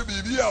wuru se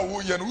bibi a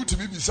wo ye no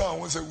utimi bisa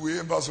won se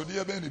we mba so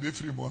de be ne be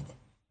firi mo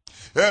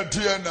aba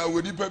tie na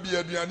we nipa bi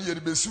aduane ye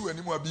de besi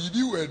wani mu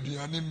abibi we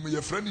aduane mu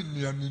ye frani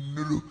nuane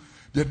nulu,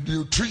 the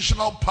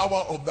nutritional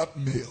power of that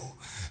meal.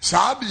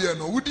 Sadia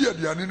no wudi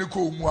aduane ne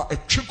ko mu a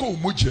etwe ko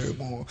mu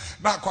jemu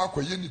na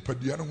akwa ye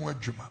nipadua ne ho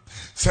adwuma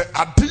se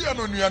adia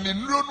no nuane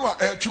nuro no a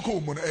etwe ko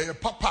mu no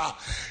papa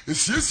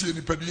esiesie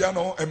nipadua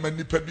no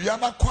nipadua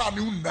na kwa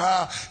ne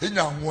una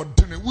enya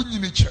hodene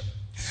wunyini che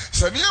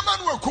se niema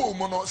no ko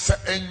mu no se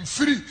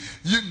emfiri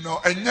yi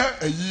no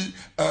enya ayi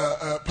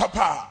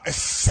papa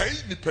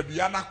esei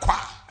nipadua na kwa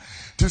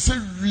te se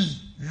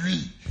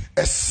wi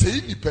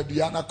esei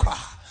nipadua na kwa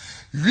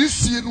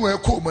Risi no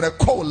eko mo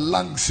eko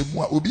lungs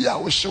mu a obi a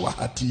wo hye wa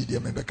hati de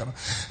me beka no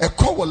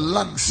eko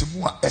lungs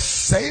mu a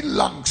esay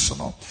lungs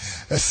no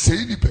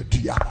esay ni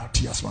pedua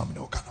ati asma me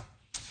no kana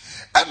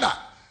ena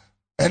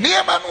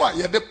eniema no a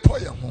ye de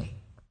poye ho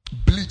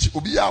bleach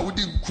obi a wo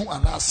di nku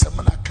ana asem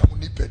na kam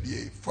ni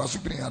pedie fo aso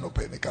bi no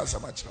pe me ka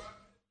asama kire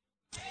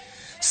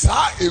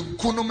sa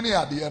enku no me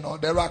ade no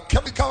there are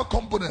chemical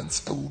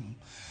components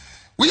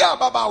we are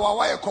baba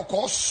wa ye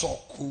kokko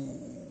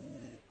soko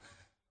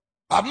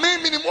a me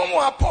minimum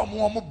apa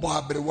mo bo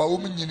abre wa wo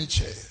nyini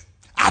che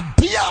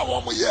adia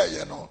wo mo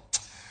ye no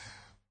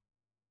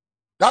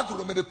that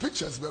could be the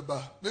pictures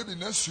beba maybe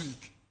next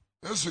week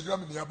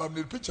Instagram ni aba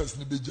the pictures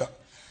ni beja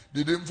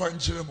they didn't find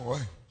chire mo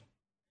why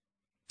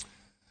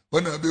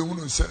When I be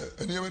who say,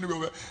 and even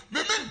me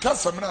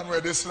Casamana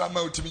where this Lama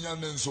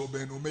Timian and so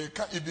ben, make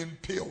even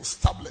pills,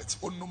 tablets,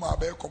 or no ma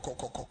bear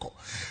coco,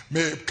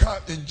 make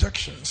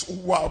injections,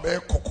 wow bear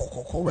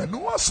coco, and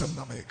no awesome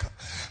Nameka.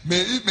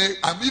 May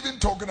I'm even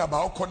talking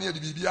about Cornelia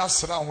Bibia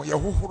Sram,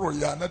 Yahu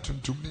Yana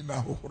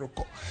Tuntumina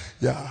Horoko.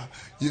 Yeah,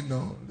 you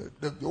know,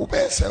 the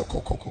obey sell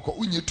coco,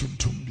 we need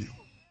Tuntumbi.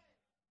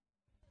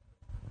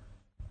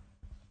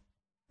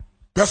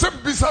 Person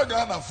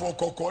Bisagana for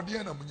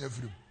Cocodiana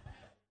Munyavru.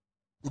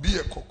 Ubi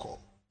a coco.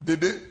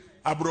 Dede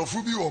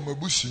abrofubi o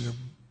mabushim.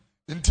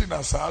 Inti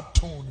na sa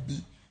tone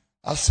bi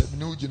asem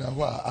ne ugina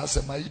ho a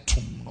asem ayi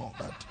tum no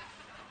but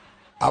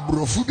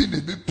abrofubi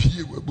ne be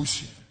pie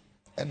wabushim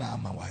e na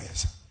ama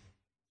wayesa.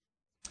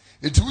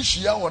 Eti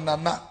wuhia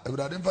wonana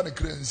awurade mfa ne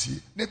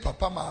kransi ne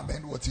papa ma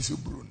men what is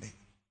brune.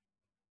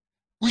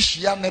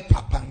 Wuhia ne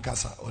papa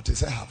nkasa what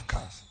is half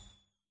cast.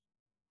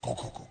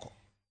 Coco.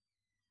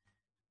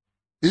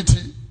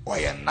 Iti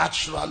oye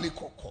naturally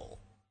coco.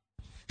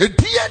 A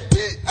TNT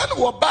and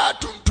what bad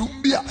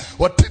tuntumbia,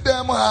 what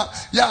them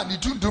ya ni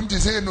tuntum to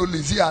say no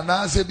Lizzie and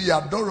answer be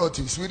a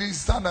Dorothy, sweetie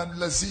son and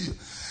let's see.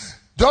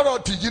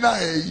 Dorothy Gina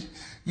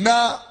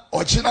na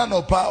Ochina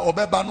no pa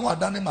obebanu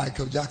adani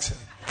Michael Jackson.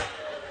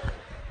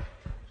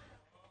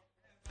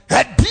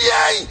 A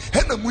DA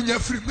and a munya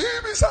free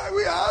maybe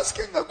we are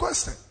asking a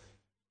question.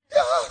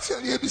 Yeah,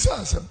 actually a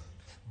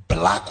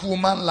black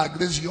woman like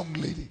this young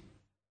lady.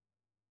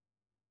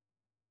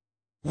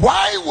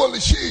 Why will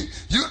she,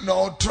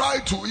 try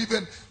to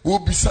even will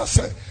be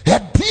say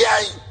a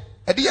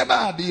dear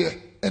man, dear,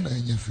 and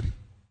I'm free?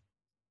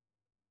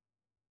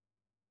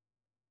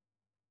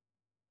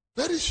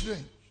 Very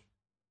strange.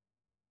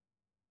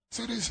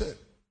 So they said,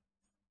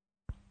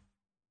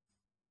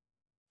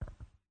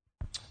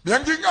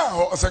 Bianca,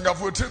 or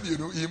Singapore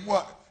tribune,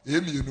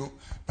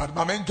 but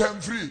my man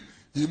came free,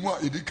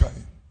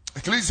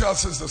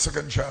 Ecclesiastes, the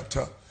 2nd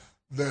chapter,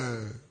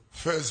 the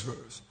 1st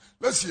verse.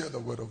 Let's hear the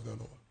word of the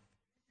Lord.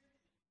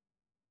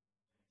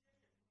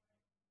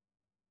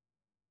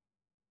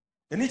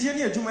 Eni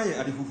jeni adwuma ye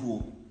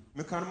adefufuo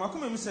mekano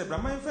makoma mi se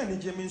braman fa ni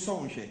jemi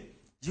nso nhwe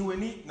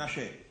jiweni na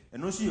hwe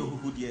eno so ye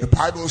huhude. The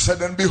Bible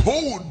said, and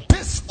behold,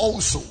 this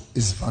also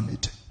is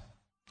vanity.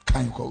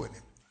 Can you call it?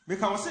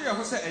 Meka wo se ye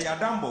ho se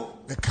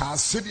eyadambo. Meka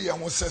sidi ye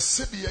ho se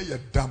sidi ye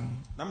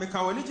dam. Na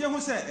meka wani je ho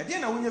se ede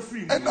na wonya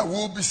free mu. And na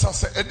wo bi sa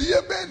se ede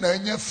ye be na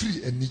nya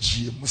free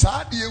anigye mu.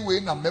 Sa ade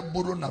we na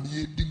meboro na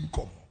ye di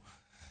nkom.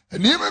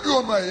 Eni me bi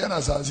ono ye na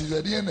sa si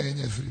ede na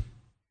nya free.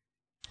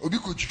 Obi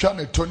ko twitwa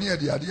ne toni e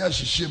de ade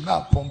ahyehiem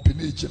na pompe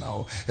na echi na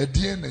ho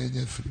ede na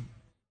enya free.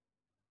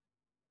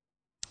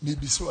 Me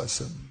bi so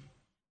asem.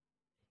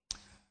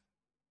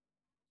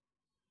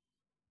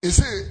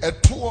 Ese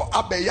eto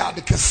abeya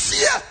de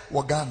kese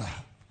wo Ghana.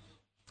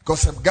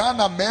 Because if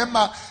Ghana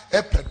mema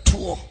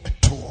epeto.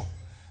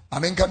 I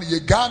mean kan ye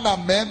Ghana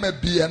mema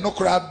bi no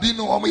kra bi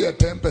no omo ye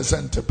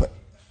 10% pe.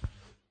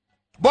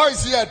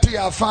 Boys here ti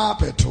afa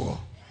peto.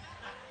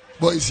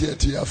 Boys here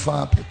ti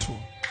afa peto.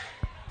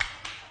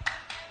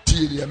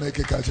 Make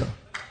a catcher.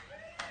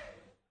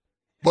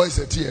 Boys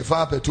at here,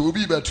 father to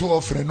be better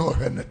offering no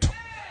renet.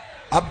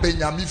 I've been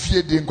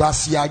Yamifie de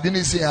Guasia, I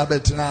didn't say I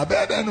bet now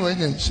better than when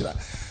you shall.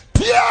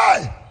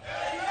 P.I.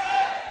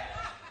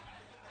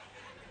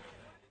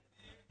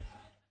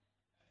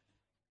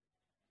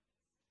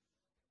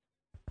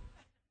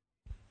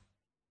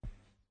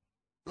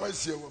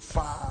 Boys here were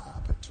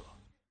far better.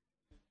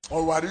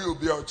 Or what you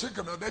be our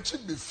chicken, or that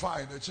should be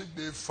fine, the chick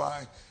they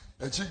fine,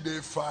 the chick they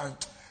fine.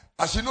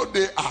 As she know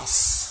they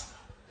ask.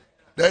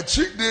 The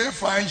chick they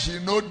find she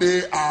know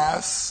they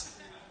ask.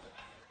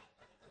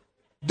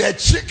 The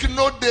chick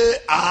know they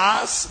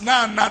ask.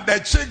 Nah, the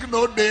chick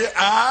know they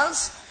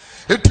ask.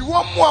 If you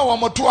want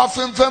more to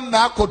affirm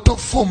na koto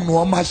form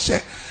no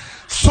mashe.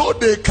 So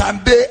they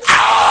can they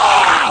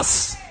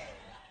ask.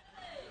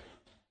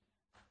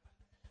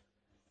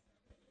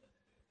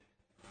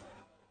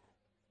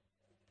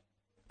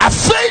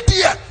 Afraid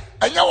here.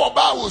 And you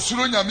about was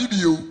nyame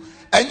bio.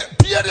 And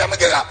Pierre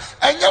Yamagera,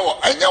 and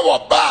your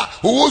bar,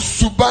 who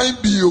subain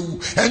bio,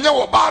 and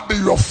your bar be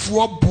your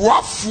four,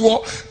 bois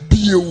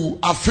bio,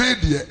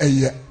 afraid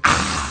ye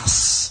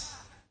ass.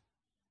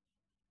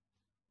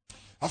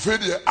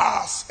 Afraid ye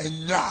ass and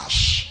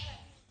yash.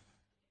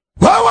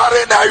 Why were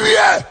in a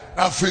year?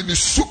 I feel the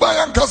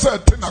subayan casa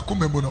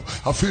tenacumemono,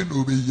 I feel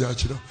no be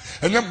yachino.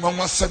 And then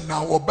Mamma said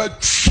now, or bad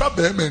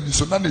shabemen,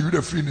 so none of you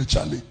the free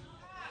Charlie.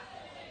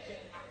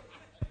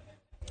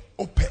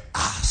 Open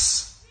ass.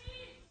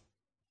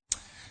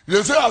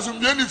 They say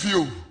asumye ni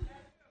fio.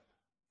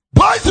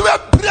 Boys we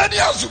brand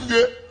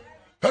asumye.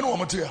 Eno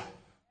omotia.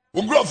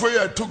 Ongro for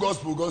here to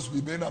gospel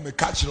be na me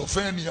catch no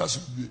fan ni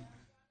asumye.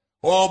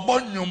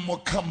 Obonyo mo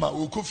kama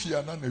Kofi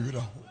ana na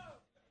wira ho.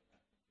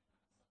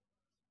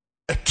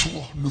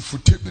 Eto no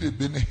futebere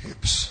be ne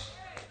hips.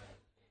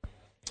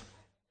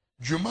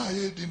 Juma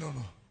ye di no.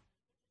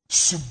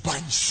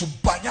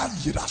 Subanya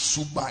yira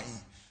subai.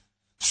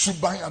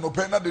 Subai and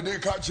Opena the day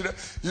catch the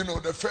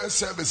first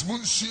service.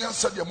 Munsia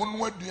said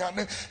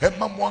Yamunwediane, and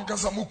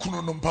Mamwankas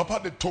Amukunum, Papa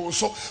the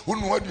Toso,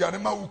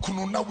 Unwedianema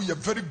Ukununa, we are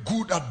very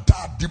good at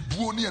that. The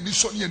Buoni and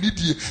Isoni and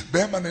Idi,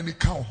 Beman and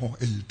Ikao,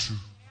 are true?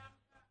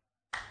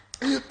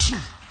 Are true?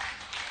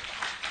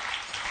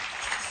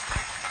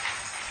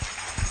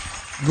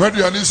 When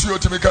you are Nisio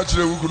to make catch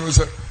the Ukunu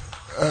say,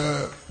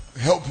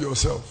 help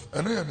yourself.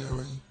 And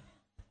anyway,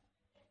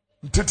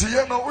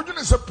 Titiana, what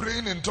you say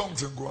praying in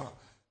tongues and go?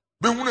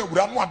 But when we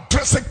are not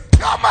dressing,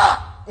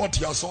 what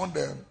you are on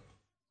them.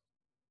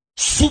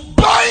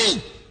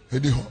 Subai,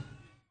 anyhow.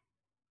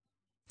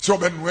 So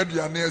when we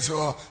are near,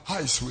 so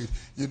hi, sweet,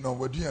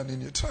 what you are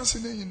in your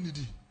translation,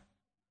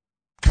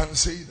 can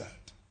say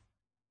that.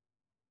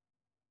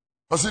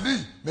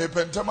 Asidi, me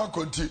pentama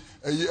conti,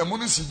 a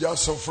munisija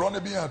so from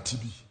a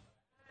TB.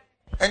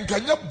 And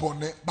can you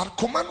bonnet, but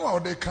command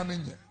what they can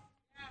in ye.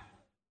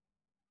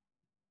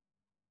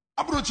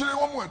 Abrochile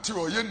one more to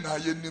Yena,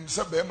 Yenim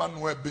Sabeman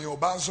Webbe, or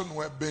Banson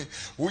Webbe,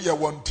 we are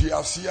one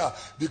Tiasia,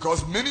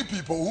 because many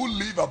people who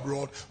live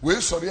abroad, we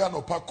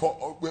Soriano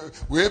Paco,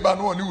 we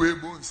Bano, new way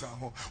bones.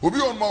 Will be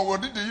on my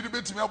word, the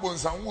Udibet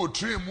Mabons and would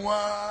 3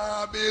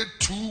 more,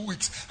 2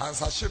 weeks, and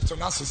a shift to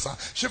Nassa,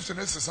 shift to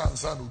Nessa and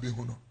San will be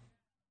Huno.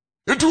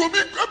 It will be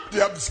up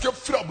there, skip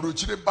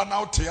Frabrochile,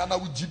 Banao Tiana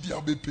with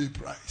GD, pay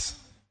price.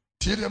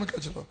 Come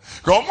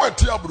on,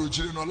 Tia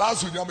Bruchino, no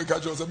last week,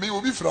 Yamaka, me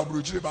will be from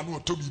Bruchino, but no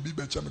to be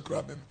Beckham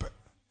crab and pet.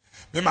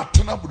 Me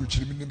Matana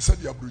Bruchino, said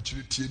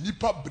Yabruchino,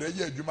 Nipa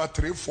Breya, you might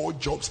 3-4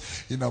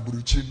 jobs in a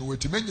Bruchino,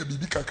 with many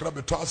Bibica crab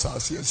at Tassa,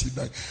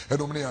 CSC,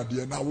 and only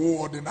idea now,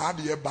 ward and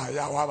idea by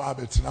our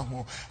habits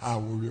now. I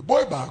will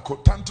boy back,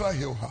 Tantra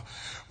Hill her.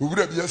 We would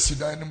have yes,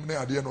 Sidine,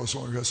 idea no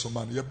so yes, so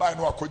man. You buy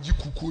no Koji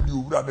Kuku,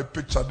 you run a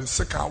picture, the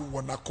second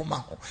one,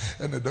 Nakoma,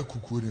 and the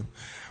Kukurim.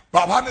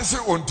 But when I say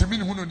on to me,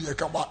 who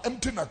come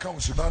empty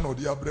accounts, you know,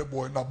 the abre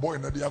boy, and a boy,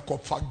 and the aqua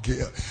fag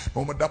gear,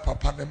 no matter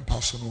papa and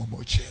person no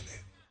more chele.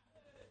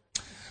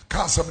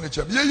 Can't some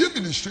ye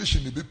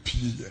administration be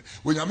P.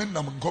 When I'm in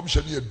Nam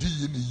commission here, D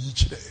in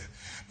each day.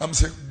 I'm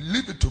saying,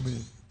 leave it to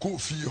me,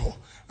 Kofi.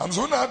 I'm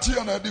so not here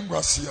and I didn't go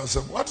see us.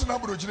 What's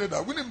number of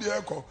that? Winning the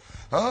echo,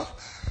 huh?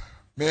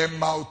 May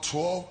mouth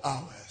 12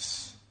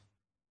 hours.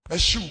 A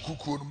shoe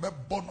cuckoo, me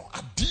bono,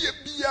 a dear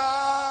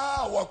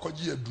bia, walk on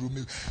ye drew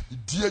me,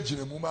 dear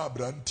Jinemuma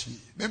Branty,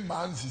 me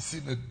man's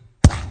seen it.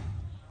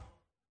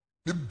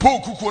 The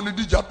boku on the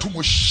dija to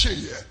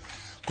Moshe.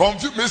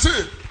 Confuse me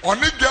say, on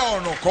the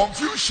girl, no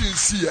confusion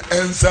see,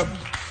 and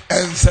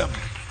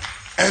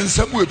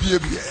some will be a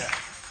beer.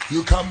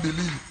 You can't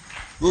believe.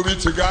 We'll be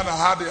to Ghana,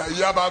 had a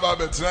Yababa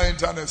Betra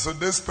internet. So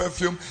this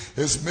perfume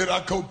is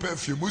miracle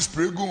perfume. We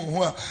spray go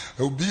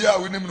who be a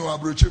winning no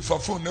abroach for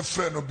phone, a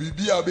friend or be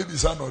a baby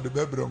son or the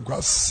baby on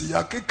grass.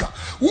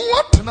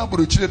 What an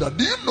abroach that?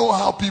 Do you know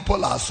how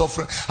people are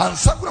suffering? And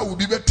Sabra will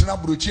be better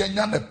abroach and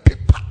yan a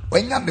paper.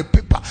 When yan the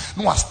paper,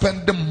 no, I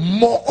spend them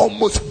more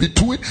almost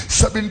between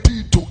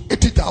 70 to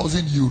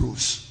 80,000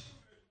 euros.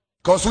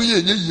 Because we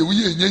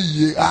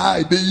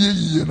I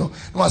be no,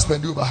 I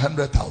spend over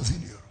 100,000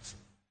 euros.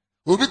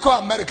 We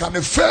become American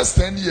the first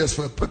 10 years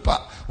for paper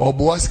or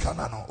boys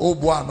canano, oh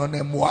boy no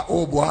nemwa,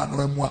 oh boy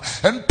no emwa,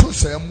 and to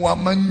say moi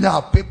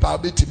mania paper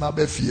beti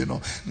mabefino.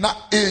 Na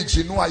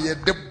age no aye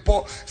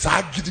debo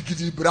sa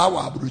gidi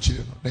brawa abruchi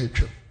no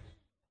nature.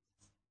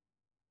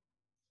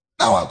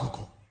 Now I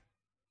go.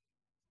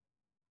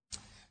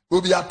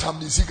 We be at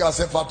Tamisika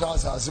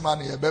Sefatas as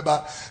money a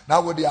beba.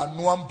 Now we are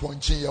no one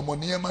punching your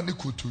money and money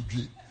could to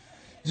be.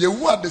 You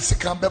want the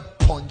second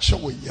punch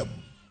away.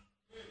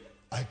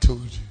 I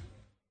told you.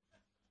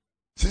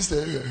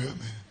 Sister, you hear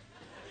me?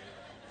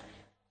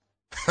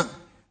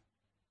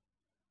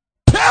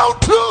 Tell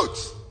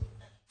truth.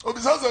 Oh,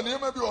 besides, I may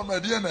be on my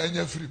dear and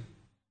you're free.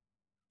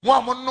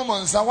 One no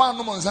months, one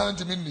no months,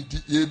 70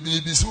 minutes, you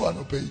be so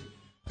on pay.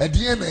 A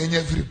dear and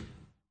you're free.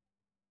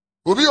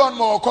 We'll be on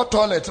more court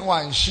toilet,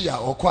 one shear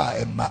or qua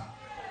emma.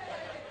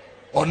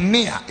 Or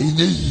near in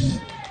ye.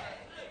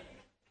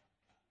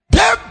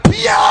 There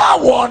be a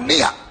one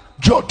near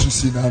Joe to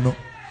Sinano.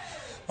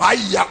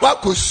 Aya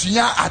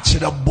wakosia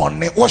achire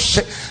bone wo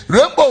hye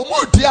rainbow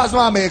muti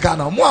asma America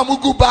no mo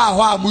amugu ba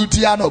ho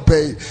amuti ano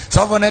pay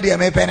so for na de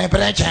me pene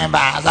preaching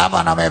ba so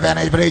for na me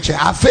pene preaching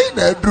afei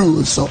na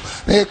dru so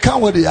me kan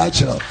wo de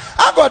achire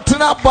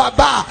agotena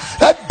baba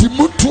edi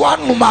mutu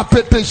anu ma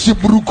pete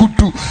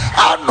shiburukutu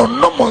anu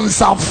no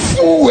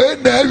monsafu we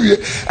na awie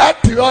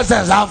eti o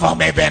se so for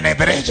me pene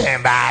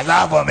preaching ba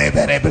so for me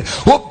pene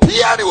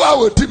obia ni wa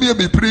wotimi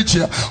me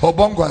preaching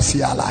obongo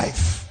see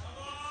alive.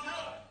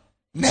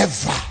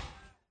 Never.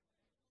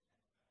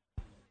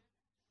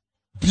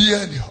 Be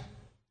anyhow.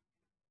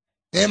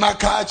 Emma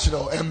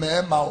Kachiro,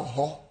 Emma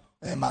Ho,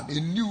 Emma, a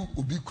new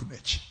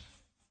ubiquinage.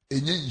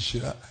 Enye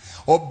inshira.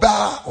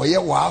 Oba, or ye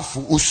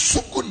wafu,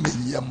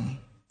 Usukunium,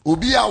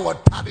 Ubia,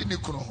 what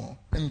Padinikuno,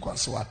 and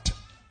Quaswat.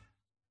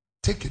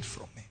 Take it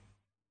from me.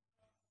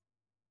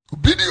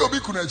 Ubidi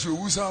ubiquinage, you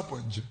was up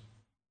on you.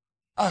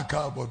 Ah,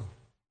 carbon.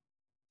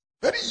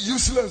 Very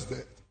useless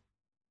there.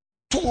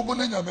 To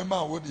Bonanya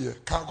Mema would ye,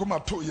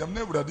 Kakuma to yam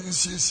never didn't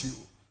see you.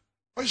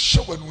 I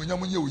show when we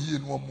yamu ye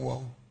in one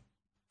more.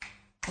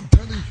 I'm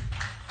telling you.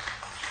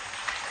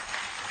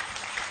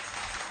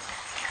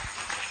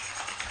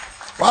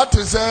 What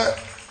is a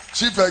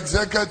chief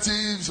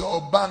executives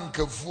or bank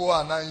for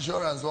an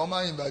insurance? Or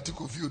my invite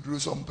Kofi Oduro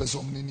some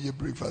person in your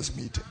breakfast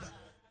meeting.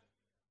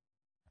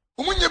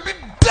 When you be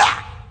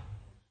da,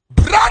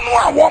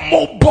 Branwa one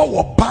more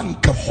power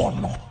bank of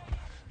honor.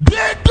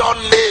 They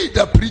don't need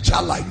a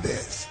preacher like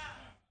this.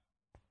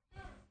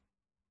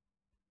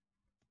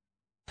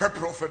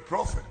 Prophet.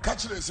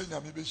 Catch the saying,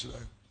 I'm a bishop.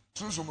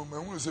 Soon some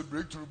men will say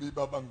breakthrough be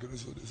by bank.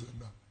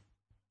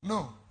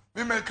 No,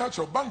 we may catch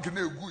a bank in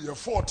a good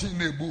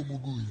 14 a boom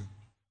good.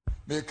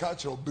 May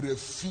catch a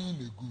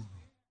brefine good.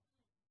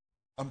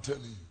 I'm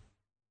telling you.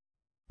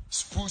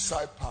 Spoon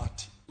side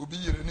party will be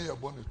here near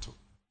Bonito.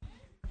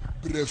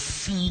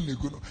 Brefine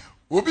good.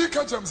 Obi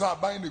catch them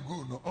buying the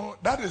good. Oh,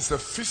 that is a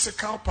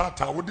physical part.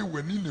 I would do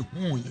when in the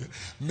moon.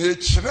 May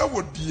chere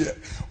would be a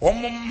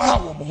ma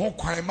wom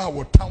kwai ma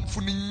wo tamfo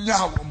ni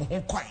nya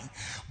wom kwai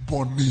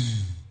boni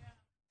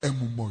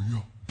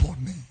emumoyo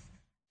boni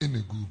in a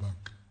good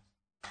bank.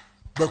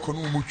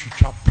 Bekono mu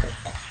twitwa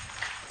poko.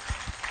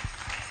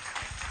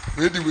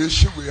 We di we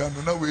hye we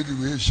ano na we di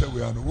we hye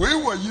we ano. We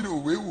wa yire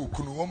we wo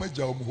kunu wo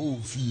maja wo ho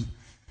fi.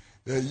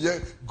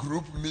 Ye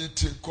group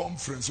meeting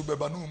conference wo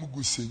beba no mu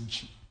gu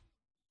senchi.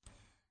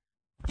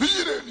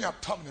 Bire ni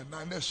atam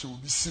na na she will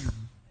be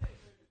sirim.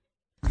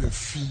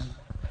 Brefi.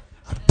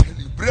 I'm telling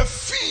you,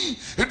 brefi.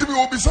 It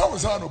will be so.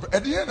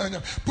 At the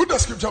end, put the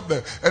scripture up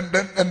there and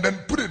then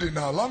put it in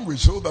our language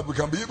so that we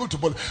can be able to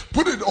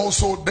put it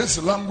also this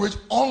language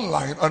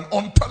online and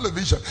on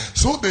television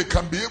so they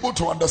can be able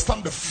to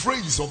understand the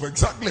phrase of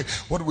exactly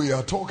what we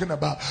are talking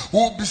about.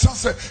 Who be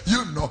say,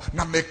 you know,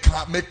 na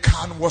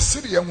mekan was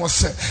city and was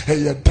say,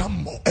 hey,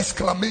 dammo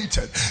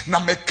exclamated. Na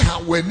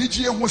mekan we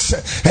niji and was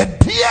say, at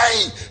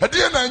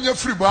the end,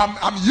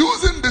 I'm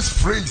using this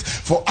phrase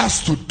for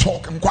us to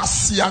talk.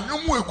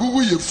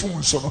 Ye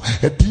phone so no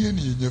e die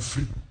na nya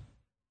free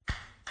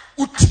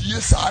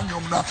utie sa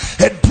anyom na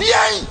e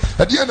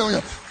die na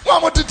ya wa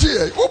motete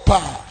e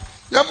opa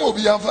ya ma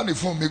obi anfa ne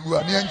phone megu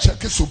a ne nche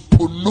ke so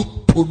pono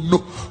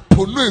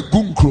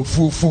egu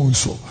nkrofo phone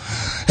so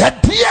e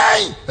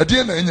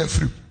die na nya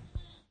free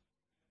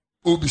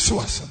obi so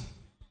asem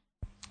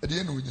e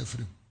die na nya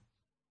free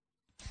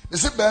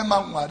ese be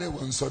ma nware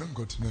won sori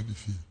nkotena ni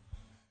fi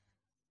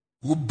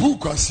wo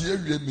book asie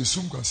wie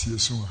mesum kwasie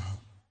so ha.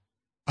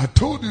 I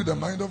told you the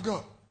mind of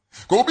God.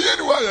 Go be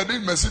anywhere you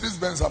did Mercedes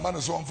Benz, a man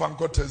is on fan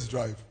test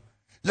drive.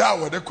 Yeah,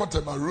 where they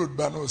cut my road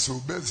banner, so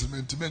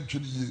basement,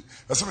 mention ye.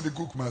 As somebody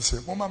cook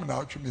myself, Mama,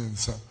 now to me and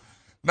son.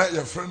 Not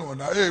your friend or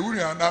now, hey,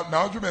 we are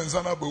now to me and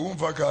son, but won't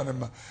fuck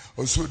anima.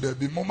 Or so there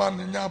be Mama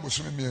and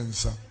Yabu, me and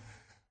son.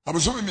 I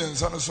was me and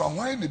son, so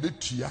why in the bit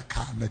to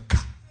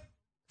Yakanaka?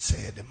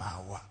 Say the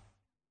Mawa.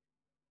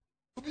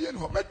 Be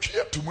anywhere, make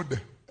you to Mude.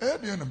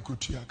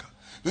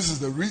 This is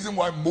the reason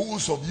why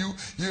most of you,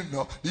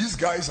 these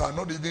guys are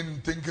not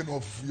even thinking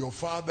of your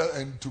father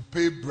and to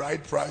pay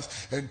bride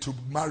price and to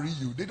marry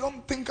you. They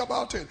don't think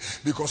about it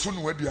because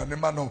when we are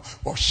no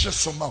or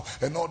somehow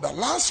and all that.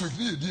 Last week,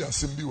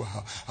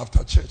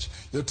 after church,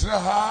 you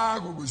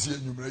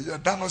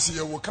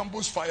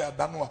campus fire,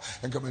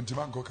 and come into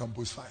Manco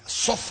campus fire.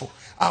 Suffer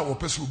our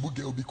person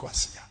will be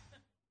quasi.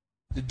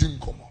 It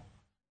didn't come on.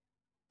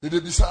 It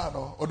did be sad,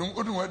 or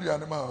don't wear the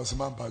animals,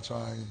 man by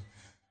trying.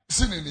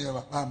 Sitting near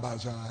man by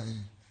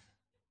trying.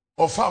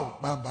 Or foul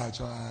man by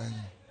trying.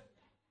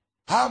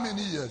 How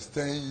many years?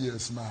 10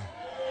 years, man.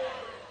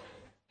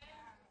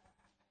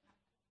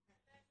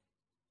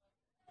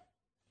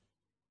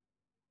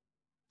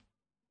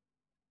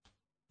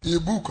 A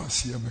book was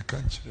here, my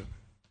country.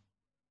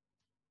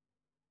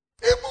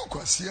 A book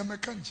was here, my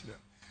country.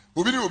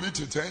 We will be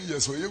to 10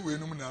 years, so you will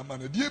know,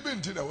 man. Dear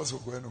Benton, I was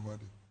going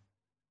nobody.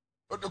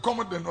 But the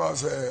common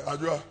was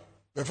Adra,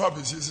 the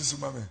Fabrice is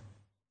mammy.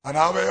 And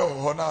I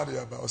will honor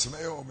the about some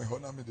air me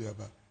honor me the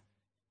about.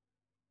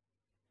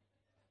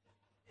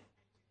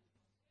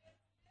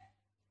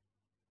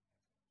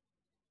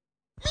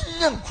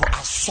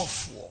 Minyanko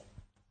software.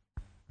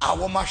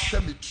 Our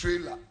machine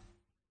trailer.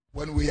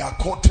 When we are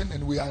courting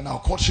and we are in our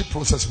courtship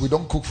process, we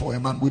don't cook for a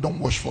man, we don't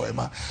wash for a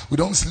man, we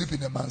don't sleep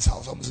in a man's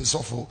house. I'm saying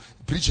software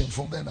preaching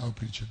for men now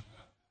preaching.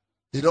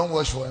 They don't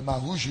wash for a man.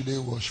 Who should they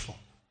wash for?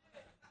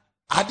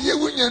 Adie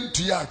wunye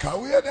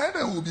ntiaka we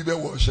na will be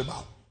wash him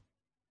out.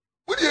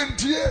 Wudi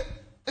ntie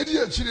edi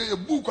achire e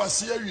book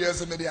ase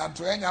awiese me de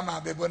anto enya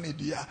ma bebo ne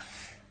dia.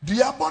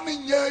 Dia boni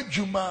nya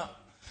adwuma.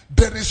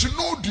 There is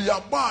no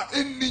dia ba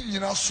enni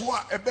nyina so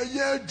a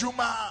ebeye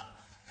adwuma.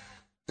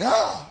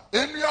 Yeah,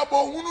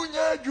 enuabo hunu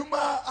nya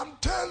adwuma. I'm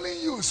telling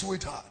you,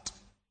 sweetheart.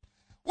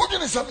 Wudi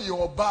ne sabe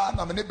your ba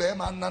na me ne be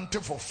ma nante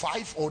for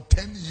 5 or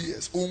 10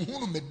 years.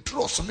 Ohunu me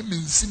dross me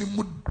nsini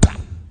muda.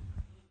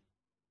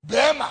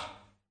 Bema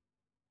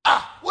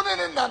when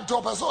in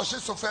Nanto, so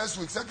she's the first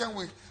week, second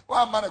week,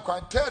 one man,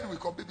 third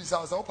week of baby's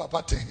house, oh,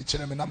 Papa, it's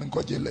in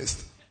a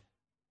list.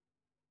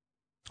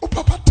 Oh,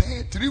 Papa,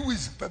 3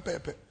 weeks,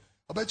 Pepe.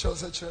 I bet you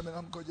say chairman,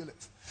 I'm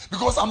jealous.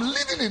 Because I'm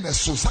living in a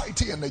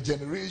society and a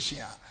generation.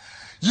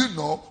 You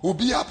know, will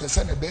be a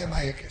person a bear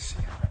my case.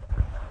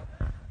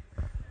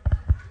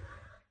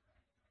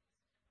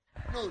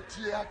 No,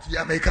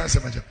 tia make us a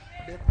major.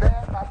 The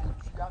bear might be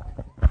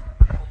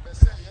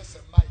yes,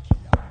 and Mike.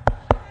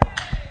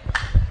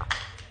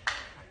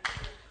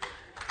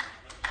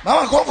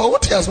 Now I call for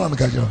what he has, Mamma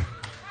Kajo.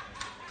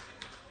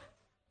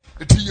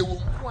 The tea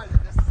will quiet.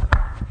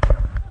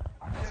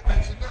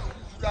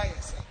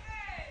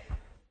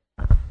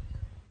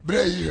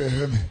 Bray, you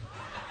hear me?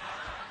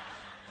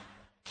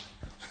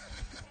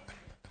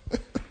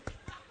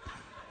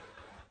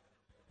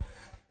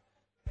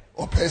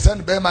 Or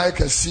person bear my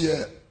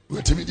cassia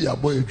with media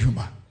boy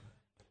Juma.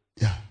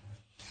 Yeah.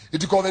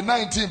 It called the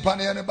 19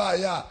 penny and by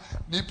ya,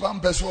 Nippon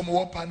Pessom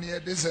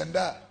Wapani, this and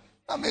that.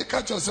 I may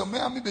catch us some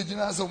mammy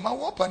beginners of my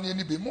Wapani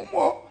any be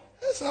more.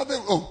 That's not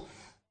the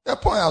the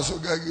point also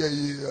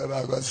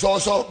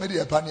so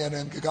media penny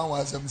and can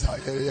was them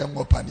say, young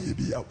Wapani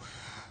be out.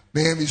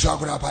 Maybe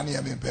Shakura Pani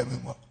and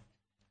payment.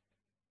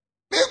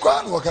 Me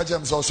quan work at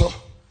James also.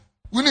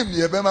 We name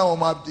the Bema or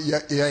map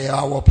the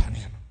our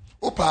panion.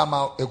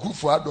 Opama, a good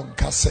for Adam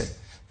Casse,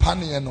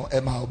 Panion or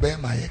Emma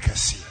Obema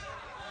Yacassi.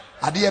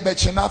 A dear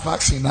Betchena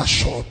vaccine a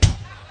short.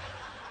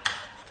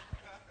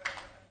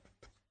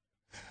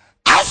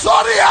 I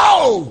sorry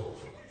how.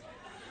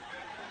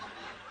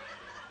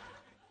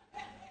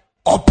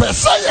 Or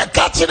Pesaya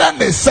catching and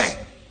they say,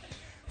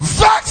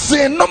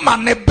 vaccine no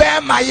money bear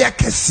my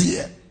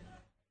Yacassi.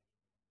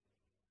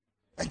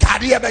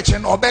 Carry a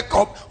betchen or back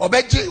up or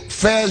back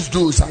first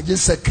dose, I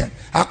just second.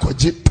 I could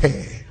get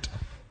paid.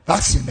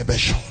 That's in the best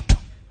short.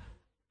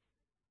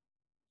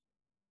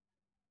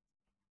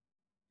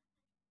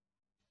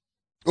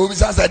 Oh,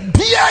 Mrs.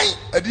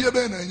 A dear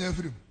Ben in your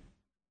free.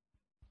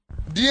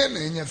 Dear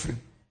in your free.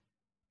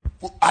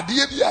 A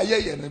dear be a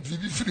year and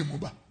be free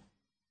muba.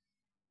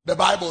 The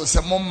Bible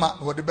says, Momma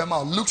or the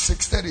Bema, Luke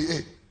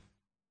 6:38.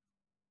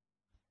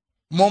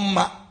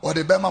 Momma or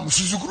the Bema,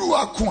 Suzukuru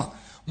Akuma.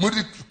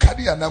 Mudi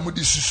Kadia na Mudi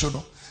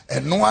Susono,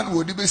 and no one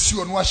would be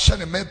sure no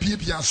shall make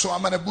people and so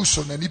I'm a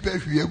bushon and nipper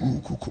here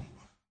kukum.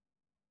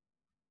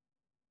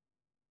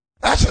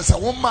 That's just a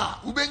woman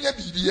who been your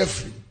BDF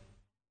free.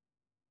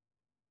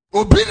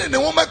 Or being in a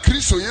woman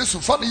Christo, yes, so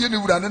funny you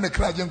would run in a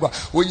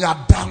crajangua when you're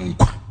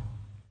dankwa.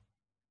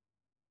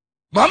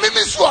 Mammy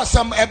Miss was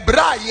some a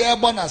bra ye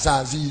bonus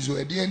as is or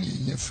a dear in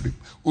your free.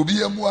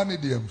 Ubi a one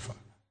idiom for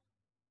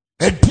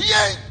a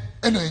dear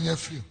and in your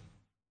free.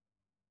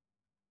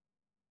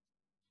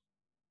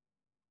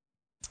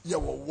 Yeah,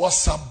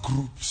 WhatsApp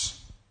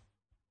groups.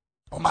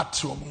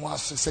 Omatron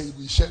wants to say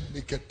we share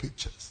naked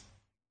pictures.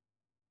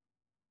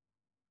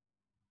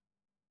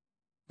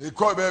 They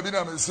call baby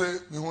and say,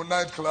 "My whole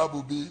nightclub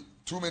will be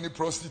too many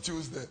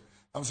prostitutes there."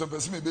 I'm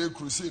supposed to be a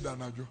crusade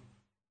and I do.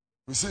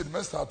 Crusade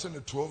must start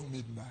at 12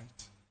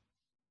 midnight.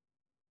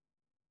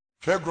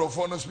 Fair growth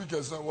for no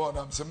speakers no word.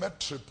 I'm saying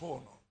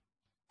triple.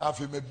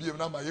 After me be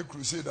na my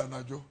crusade and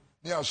I do.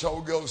 Near show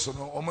girls so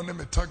no. I'm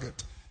on a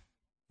target.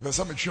 There's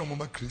some children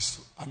Mama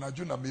Christo, and I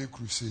do not make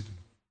crusade.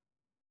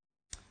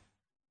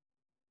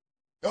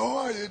 Oh,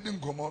 I didn't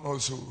come on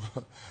also.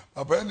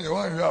 Apparently,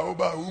 one year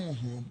over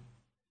home.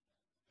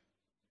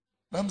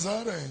 I'm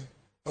sorry.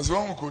 As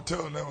one could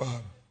tell never.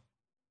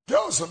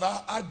 Girls are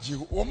now at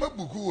you. Woman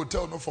book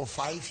hotel no for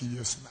 5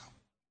 years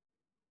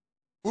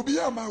now. Ubi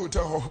my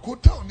hotel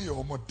hotel near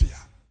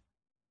Omodia.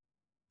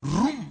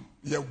 Room,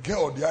 your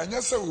girl, the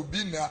Anyasa will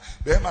be there.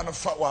 The man of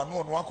fat one,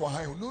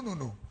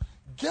 no.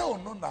 Girl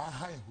no na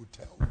high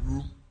hotel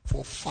room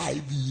for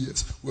 5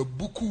 years. We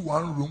book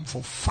one room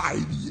for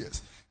 5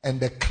 years. And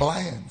the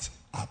clients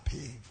are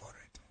paying for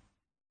it.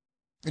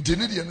 In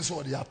Canadian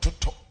so they are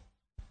toto.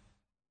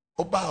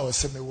 Oba was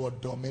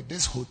saying me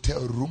this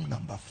hotel room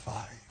number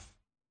 5.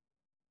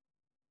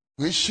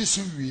 We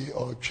shisui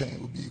or train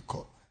will be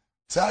called.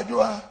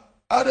 Sajua,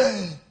 are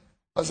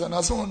as an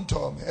asson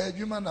told me, hey,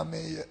 you man, I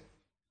may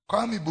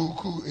call me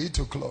buku 8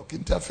 o'clock.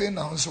 Interfere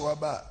now so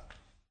about.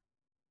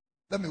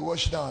 Let me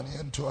wash down here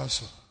into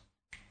us.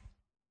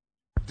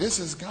 This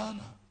is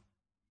Ghana.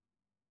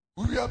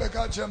 We have a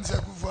catch and say,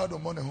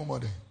 "Good money,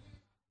 home."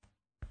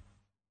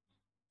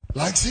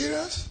 Like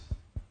serious?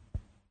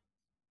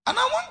 And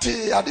I want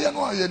to, I didn't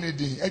know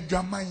anything. A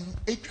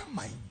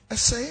dramine, a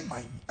say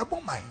mine, a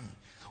bomb mine.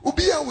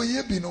 Ubia we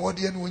ye been or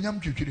the end when I'm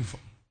beautiful.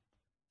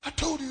 I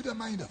told you the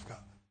mind of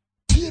God.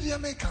 Tear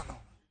Americano.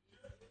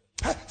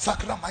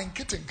 Sakra mine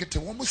kitten,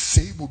 almost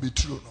say will be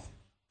true. No.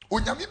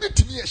 Onyame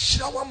to me a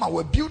shower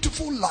my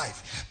beautiful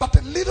life, but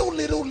the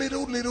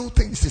little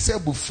things they say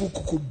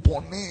bufuku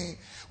bone.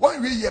 Why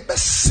we ye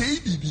best say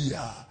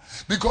bibia?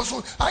 Because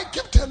I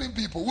keep telling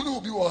people who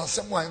will be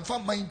somewhere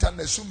in my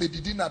internet so me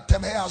did not tell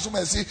me as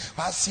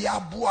I say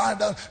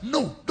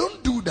no,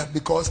 don't do that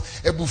because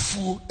a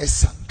bufu is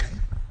sankai.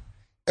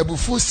 A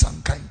bufu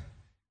sankai.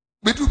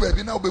 But do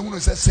baby now be one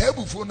say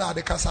bufu na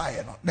de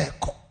kasa no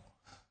neko.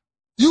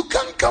 You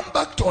can come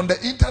back on the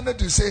internet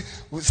to say,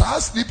 you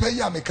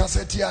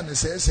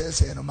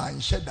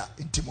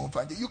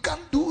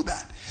can't do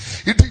that.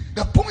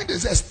 the point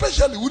is,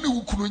 especially when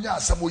you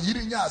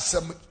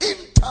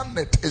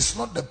internet is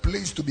not the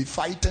place to be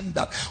fighting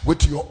that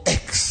with your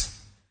ex.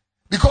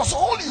 Because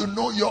all you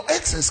know, your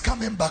ex is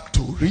coming back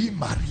to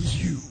remarry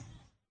you.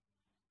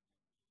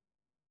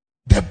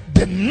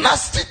 The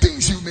nasty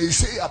things you may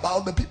say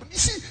about the people. You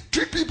see,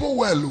 treat people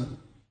well.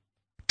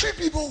 Treat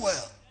people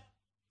well.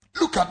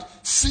 Look at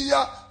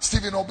Sia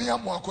Stephen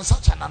Obiamwako,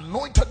 such an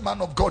anointed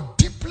man of God,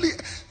 deeply,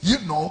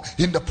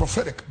 in the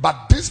prophetic.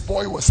 But this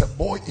boy was a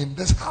boy in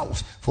this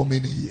house for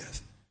many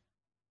years.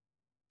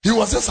 He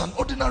was just an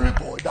ordinary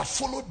boy that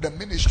followed the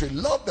ministry,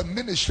 loved the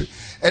ministry.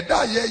 And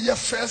that year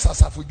first as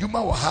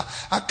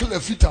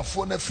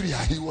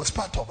he was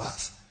part of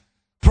us.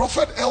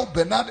 Prophet El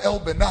Bernard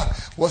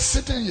was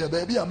sitting here,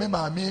 baby. I mean,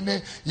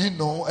 Murei,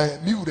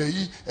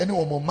 and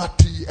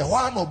Omomati, a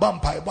one or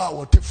Bampai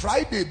Bar,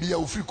 Friday be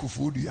a free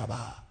food.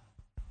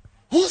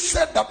 Who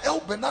said that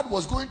El Bernard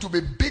was going to be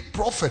a big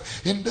prophet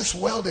in this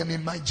world and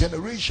in my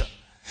generation?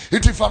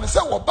 If I say,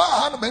 well,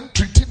 Bahaman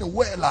treating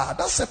well,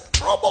 that's a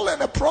trouble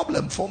and a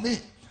problem for me.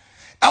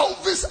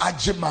 Elvis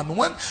Ajiman,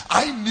 when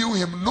I knew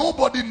him,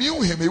 nobody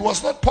knew him. He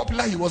was not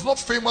popular, he was not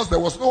famous, there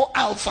was no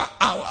alpha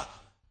hour.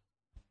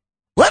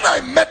 When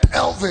I met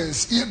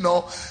Elvis,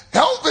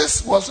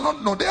 Elvis was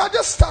not known. They had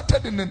just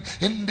started in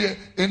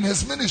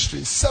his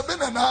ministry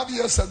 7.5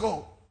 years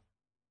ago.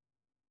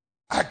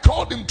 I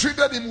called him,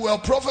 treated him well,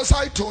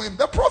 prophesied to him.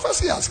 The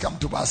prophecy has come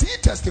to pass. He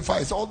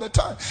testifies all the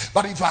time.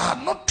 But if I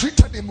had not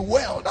treated him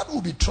well, that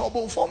would be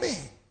trouble for me.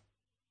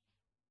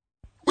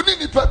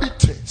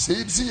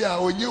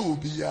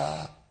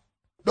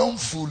 Don't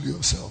fool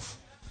yourself.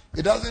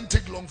 It doesn't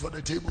take long for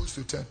the tables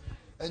to turn.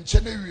 And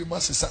Cheney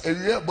must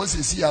say, a boss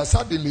is here,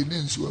 suddenly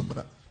means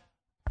woman.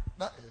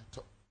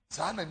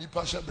 Sana ni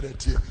pasha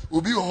breti.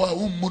 Ubi owa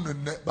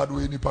umunne, but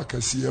we ni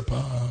pakasiye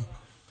pa.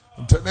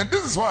 And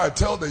this is why I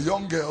tell the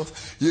young girls,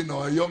 a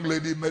young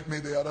lady met me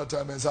the other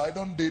time and said, I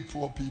don't date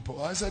poor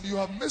people. I said, you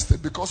have missed it,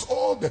 because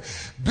all the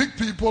big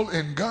people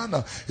in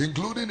Ghana,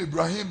 including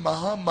Ibrahim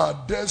Muhammad,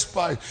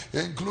 Despite,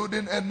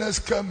 including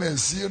Ernest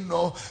Kemes,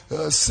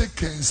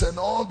 Sickins, and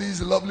all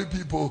these lovely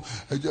people,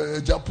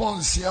 Japan,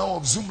 Siao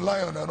of Zoom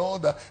Lion and all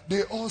that,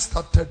 they all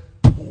started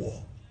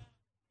poor.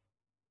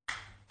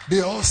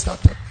 They all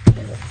started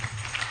poor.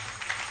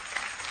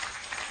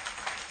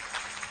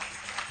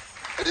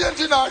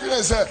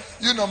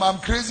 I'm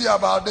crazy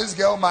about this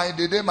girl,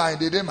 minded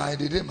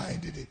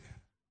it.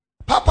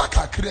 Papa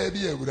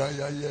kakrebi,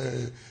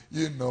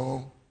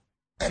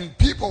 and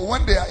people,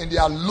 when they are in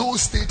their low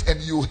state and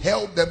you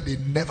help them, they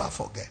never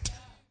forget.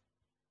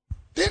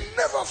 They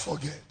never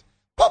forget.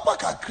 Papa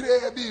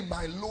kakrebi in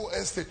my low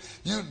estate,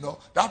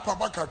 that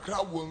Papa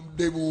kakra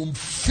they will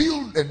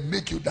feel and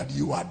make you that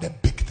you are the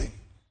big thing.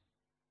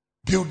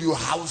 Build your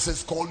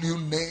houses, call you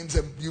names,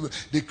 and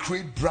they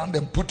create brand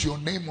and put your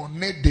name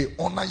on it. They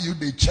honor you,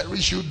 they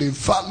cherish you, they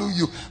value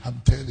you.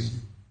 I'm telling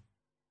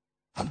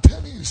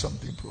you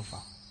something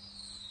profound.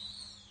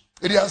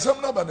 It is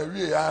something about the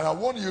real, and I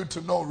want you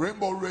to know,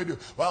 Rainbow Radio,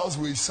 whilst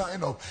we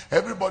sign up,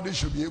 everybody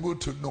should be able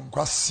to know.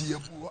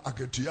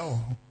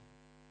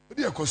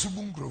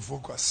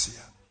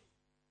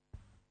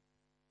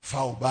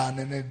 Fauban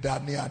and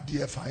Dani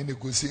idea fine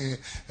go see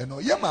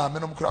and Yama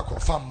menum crack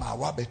of fama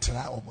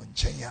wabetra or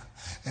Monchenia,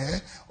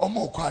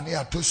 Omo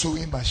Quania to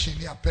sewing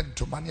machine, a pen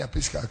to money, a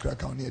pisca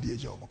crack on the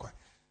age of Moqua.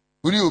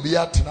 Will you be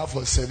at now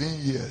for 7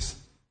 years?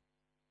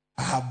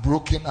 I have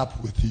broken up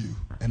with you,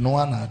 and no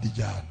one had the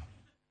jar.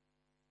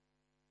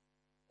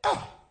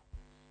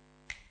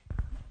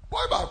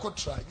 Why I could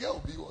try?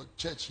 Girl be your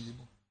church,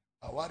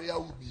 a warrior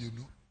would be,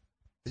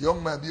 a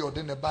young man be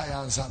ordained by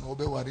hands and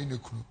obey what in the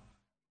crew.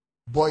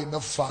 Boy, no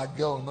far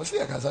girl, no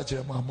see, I can say,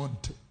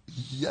 Mamonte.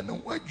 You know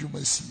what you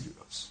may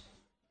serious.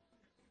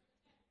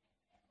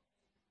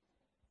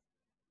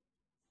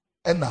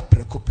 And I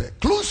precope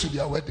close to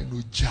their wedding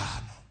with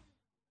Jan.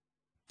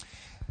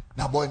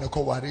 Now, boy, no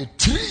call 3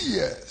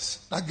 years.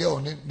 That girl,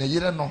 ne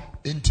year no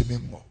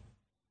intimate more.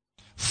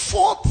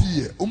 4th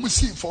year,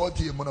 see 4th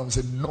year, Mona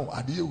said, no,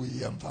 I deal with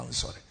you. I'm found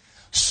sorry.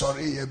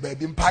 Sorry,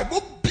 baby. Pipe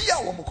be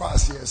a woman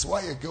class, yes.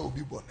 Why a girl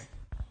be born?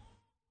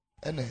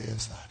 And a year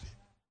started.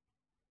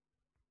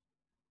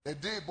 The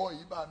day boy,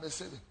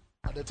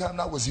 at the time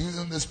I was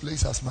using this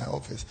place as my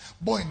office.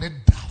 Boy,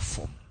 need that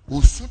form.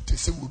 Who should they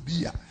say will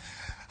be a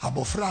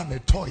abofra ne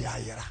toy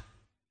ayera.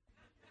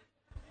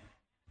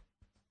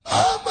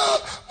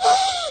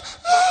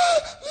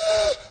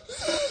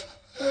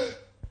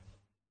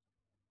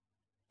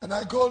 And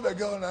I called the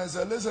girl and I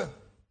said, listen,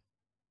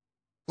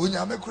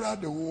 unyame kura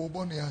de wo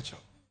boni acho.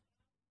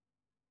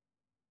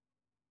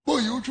 Boy,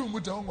 you too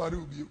much on what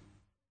you be.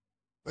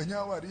 When you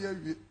are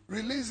here,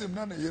 release him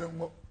none a year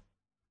more.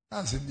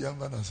 And then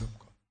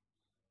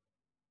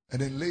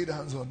laid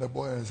hands on the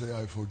boy and say,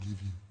 I forgive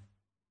you.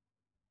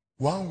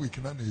 1 week,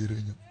 none a year.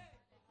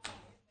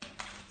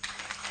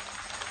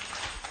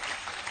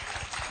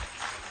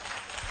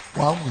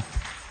 1 week.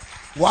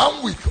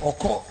 1 week, or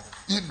call,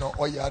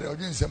 or you are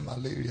against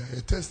malaria.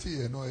 A test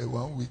here, a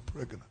 1 week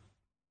pregnant.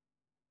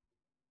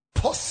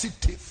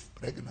 Positive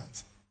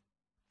pregnancy.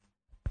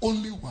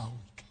 Only 1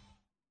 week.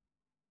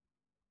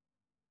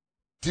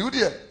 They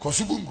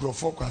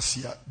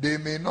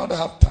may not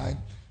have time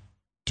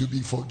to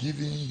be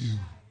forgiving you.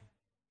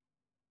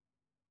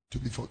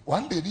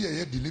 One day,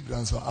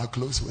 deliverance, I'll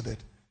close with it.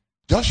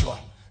 Joshua,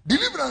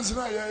 deliverance, and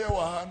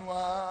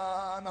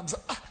I'm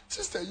saying,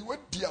 sister, you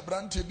went dear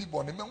Brante be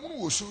born. And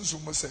was soon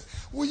say,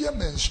 we are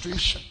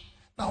menstruation.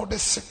 Now the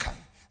second,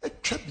 a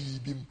trebby,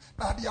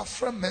 now they are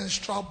from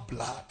menstrual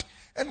blood.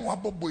 And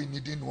what boy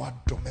needing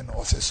what domain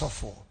or say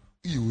suffer.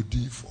 You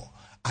did for.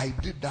 I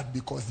did that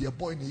because the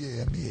boy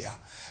near me.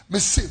 Me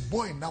say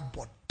boy na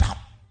but tap.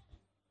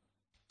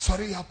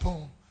 Sorry,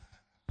 upon.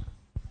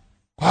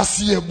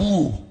 Kwasi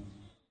ebu.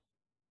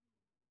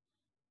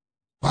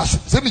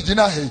 Say me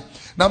jina hey.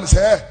 Now me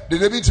say, the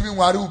David to me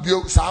waru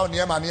bio. Sao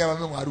near my near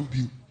me waru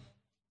bio.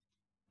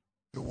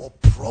 There was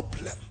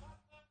problem.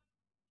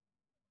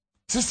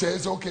 Sister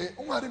is okay.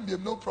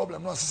 No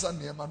problem. No sister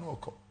near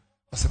manuoko.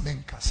 I say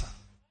men kasa.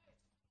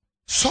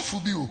 Suffer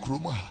be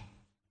okroma.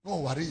 No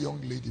worry,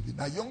 young lady.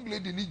 Now, young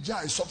lady need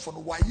jai suffer.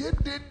 Why ye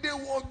did they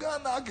walk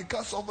on? I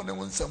can suffer them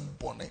when some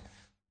bonnet.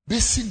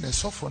 Be seen a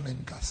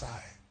suffering Kasai.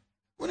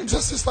 When it's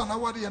just sister, now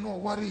worry and no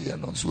worry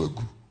and not so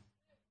good.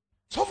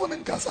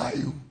 Suffering Kasai,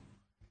 you.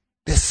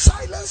 The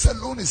silence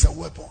alone is a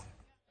weapon.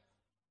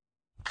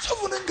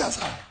 Suffering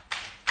Kasai.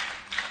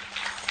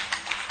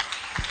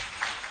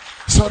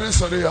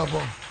 Sorry,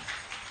 Abba.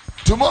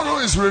 Tomorrow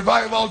is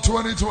Revival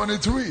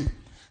 2023.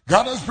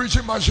 Ghana's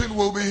preaching machine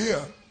will be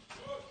here.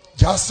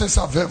 Justice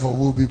Avevo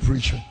will be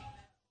preaching.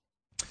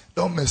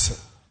 Don't miss it.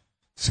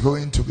 It's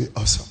going to be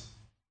awesome.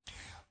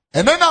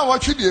 And then I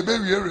watch the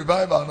Baby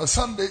Revival on a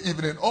Sunday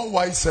evening, all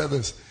white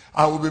service.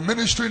 I will be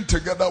ministering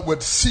together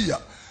with Sia,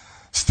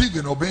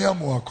 Stephen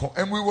Obeyamuako,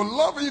 and we will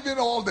love even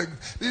all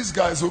these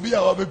guys will be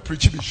our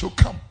preaching. They should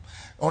come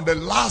on the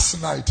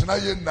last night.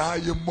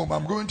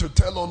 I'm going to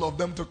tell all of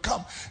them to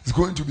come. It's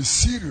going to be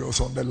serious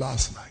on the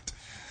last night.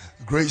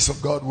 The grace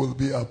of God will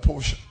be our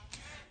portion.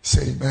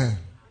 Say amen.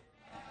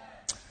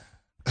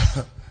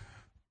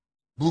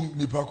 Boom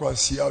nipa kwa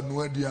sia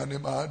no aduane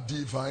ma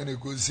di fine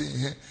go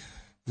say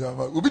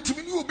obi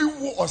timi ni obi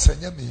wo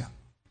osanya me ya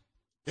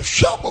e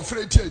hwa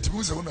bofre tia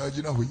timi se wona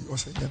agina hoyi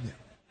osanya me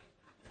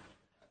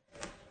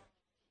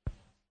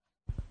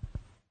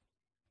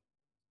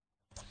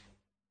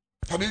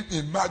can you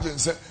imagine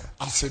say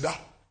aseda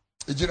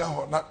agina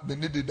ho na me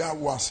ne de da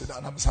wo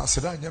aseda na say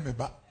aseda anya me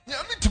ba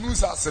nya me timi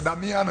se aseda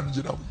me ya na me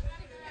gina ho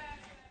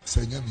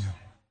osanya me ya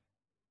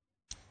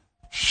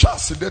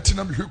Shas that in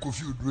a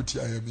Kofi Oduro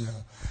tia me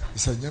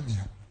is a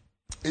yamia.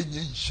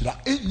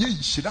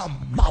 Enye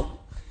mau.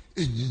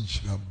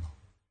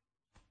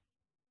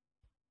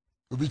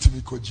 Obi to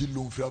me ko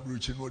jilo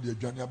frabruchi no de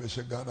adwane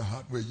abehye Ghana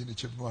ha no eyi ne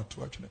chip no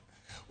ato atwene.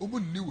 Omu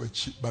ni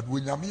wachi but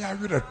when yame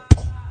awere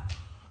to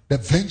the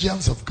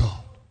vengeance of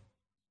God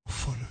will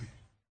follow you.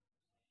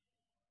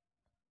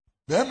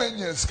 The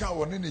many ska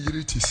won ne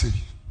yiri ti say.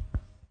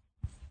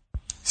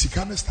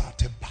 Sika ne start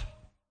temper.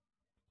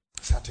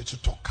 Started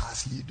to talk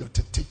as he do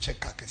to teach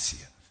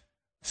Kakasia.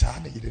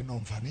 Sana you didn't know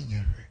Fanny.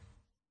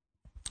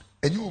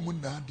 And you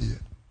would not dear.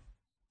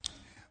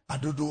 I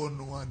don't know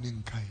no one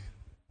in Kaya.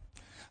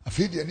 I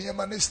feel the near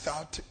man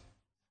started.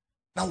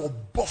 Now a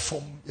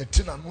buffum, a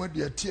tin and where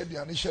the tear the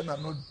anishan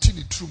and not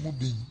tinny true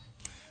moving.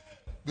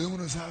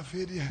 Beunus have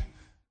fed here.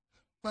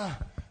 Ma,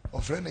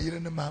 or friend, you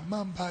didn't my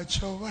mum by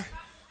chow.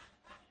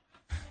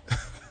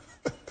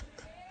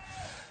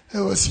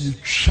 There was you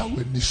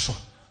showing this song.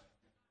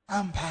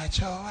 I'm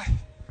Pachoy.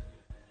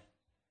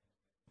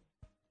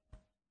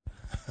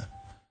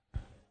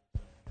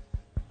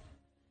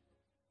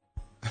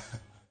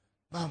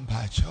 I'm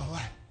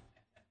Pachoy.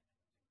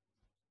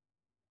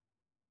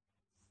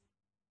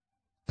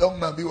 Don't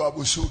know be what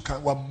was so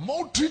kind. What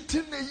more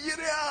treating a year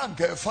and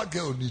get a fat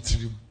girl needs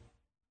him.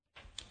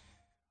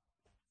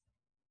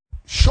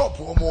 Shop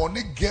or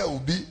morning girl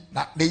be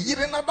not the year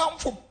and a down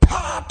for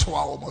part to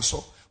our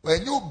muscle.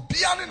 When you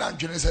be an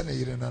angelus and a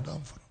year and a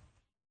down for.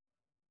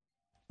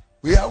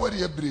 We are where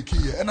you break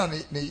here, and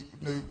I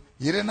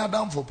you're not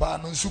down for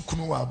pan and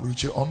sukunu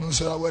abruche, on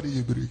so where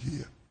you break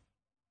here.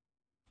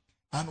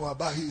 And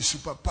what his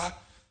super pa,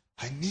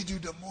 I need you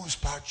the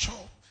most part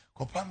show.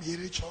 Copam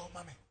here, chow,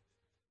 mammy.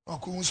 Or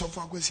coon so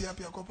far, we see up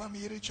your copam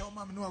here, chow,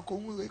 mammy, no,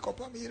 coon,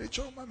 copam here,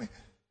 chow, mammy.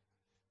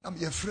 I'm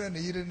your friend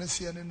here in the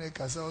sea and the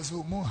casa,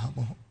 so more.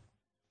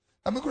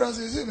 I'm a grass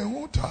is in a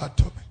water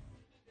to me.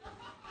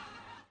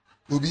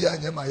 Ubi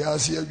anya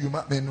mayasi you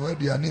mat me no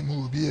aduane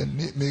mu ubi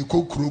me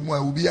kokro mu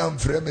a ubi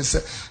amfre me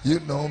say you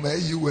know me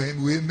you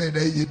when we me na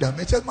yi da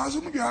me che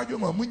maso mu dwa adwo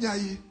ma munya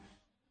yi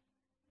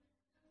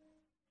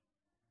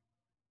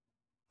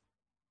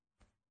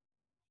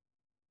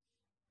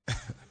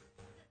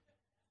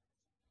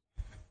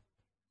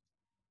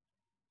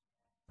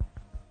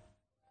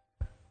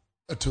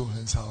two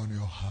hands on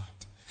your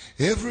heart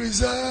every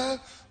day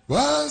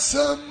was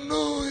some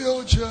new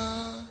your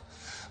job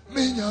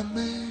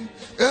Minyame,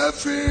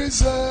 every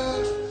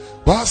day,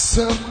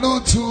 wasam no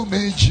to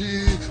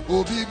meji,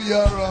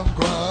 obibia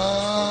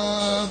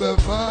ramkwa,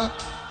 befa,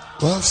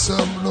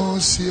 wasam no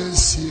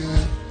siye,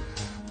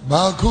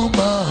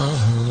 maguma,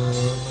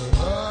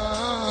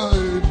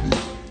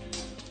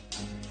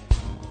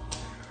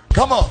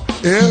 Come on.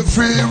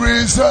 Every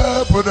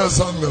reason, put a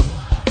song up.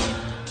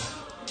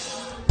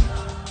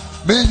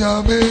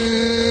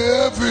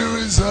 Every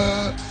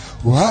reason.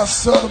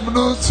 Wasam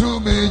no to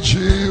me,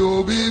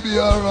 O baby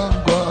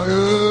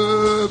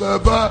arangwa,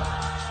 baba.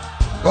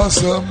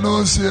 Wasam no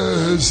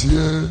yes,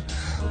 yeah.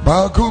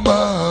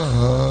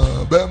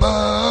 Makuma, bema,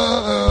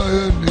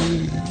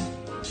 eni.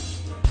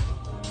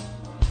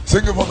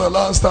 Sing it for the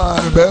last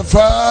time.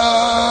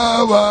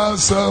 Befa,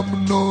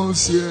 wasam no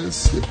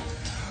yes, yeah.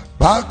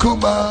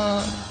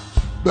 Makuma,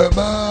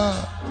 bema,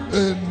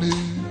 eni.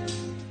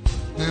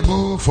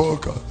 Nemo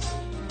focus.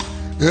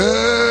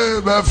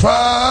 Yeah,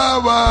 befa,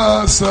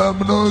 wasam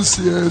no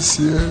yes,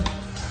 yeah.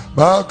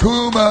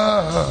 Makuma.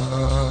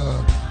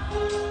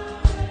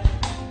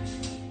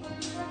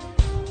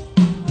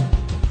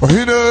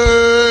 Ohine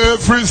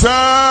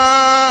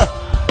frisa,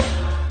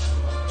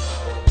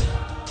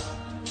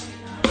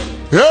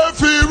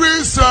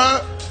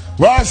 efirisa,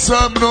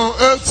 wasam no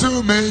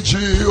etu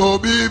meji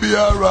obibi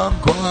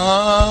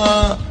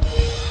arankwa.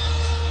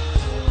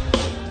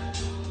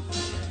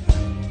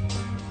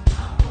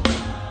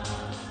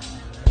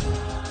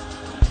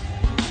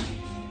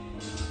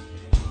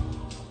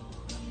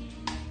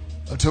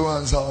 Two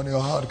hands on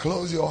your heart.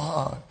 Close your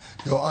heart,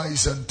 your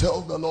eyes, and tell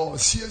the Lord,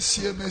 see me,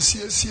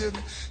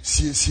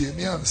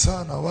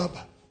 ansana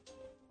waba.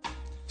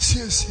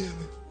 See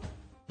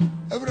me.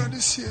 Everybody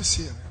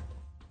see me.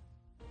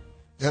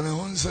 Yame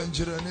honsa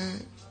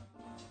njirane.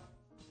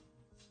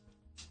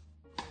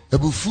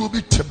 Ebufu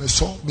bi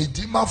temeso,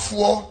 medima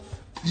fuo,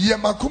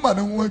 yemakuma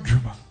ne ho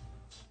adwuma.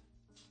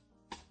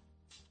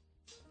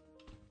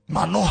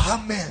 Mano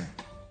hame.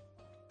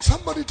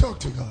 Somebody talk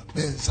to God.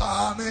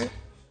 Mezame.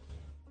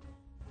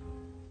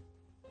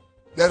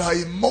 There are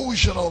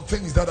emotional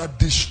things that are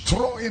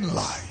destroying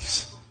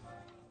lives.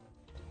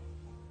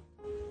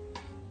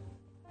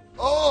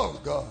 Oh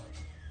God.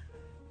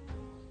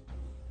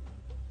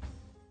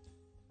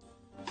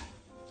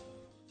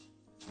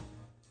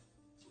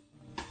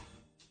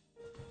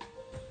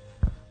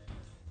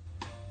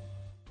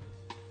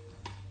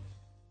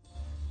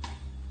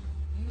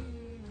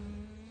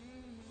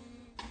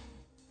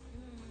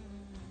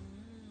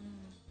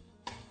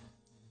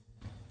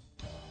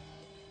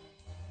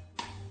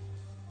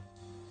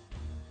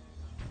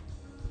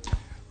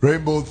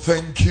 Rainbow,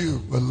 thank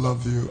you. We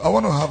love you. I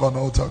want to have an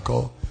altar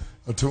call.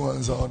 Two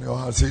hands on your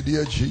heart. Say,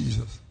 dear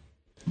Jesus,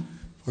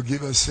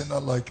 forgive a sinner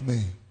like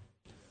me.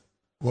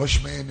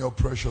 Wash me in your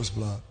precious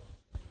blood.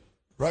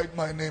 Write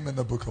my name in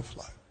the book of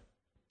life.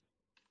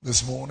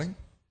 This morning,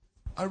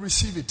 I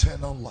receive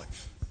eternal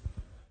life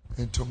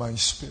into my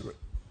spirit.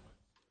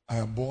 I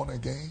am born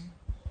again.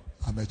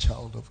 I'm a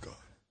child of God.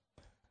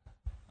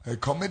 I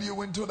commit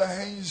you into the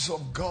hands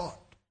of God,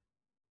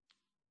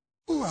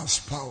 who has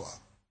power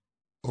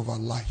over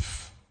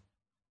life,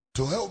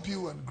 to help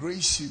you and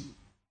grace you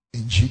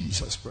in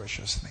Jesus'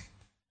 precious name.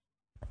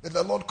 May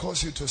the Lord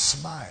cause you to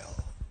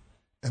smile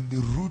and be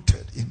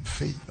rooted in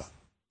favor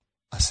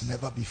as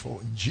never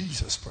before in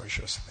Jesus'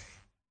 precious name.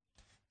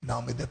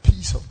 Now may the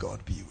peace of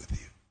God be with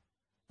you.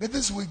 May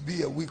this week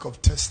be a week of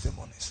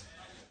testimonies.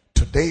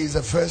 Today is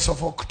the 1st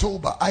of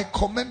October. I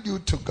commend you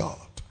to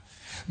God.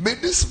 May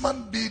this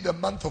month be the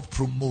month of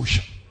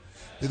promotion.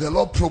 May the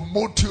Lord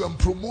promote you and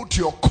promote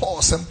your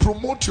cause and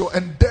promote your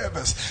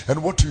endeavors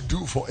and what you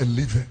do for a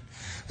living.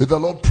 May the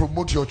Lord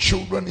promote your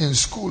children in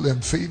school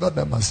and favor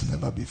them as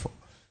never before.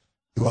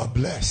 You are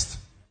blessed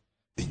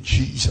in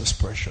Jesus'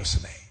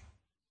 precious name.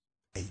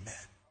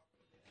 Amen.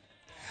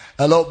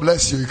 The Lord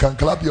bless you. You can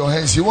clap your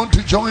hands. You want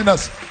to join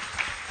us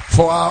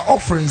for our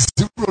offerings?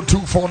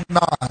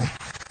 0249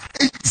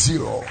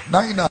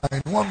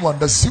 809911.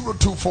 That's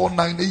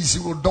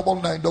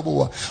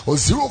 0249809911 or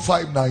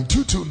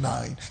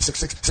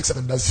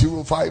 0592296667. That's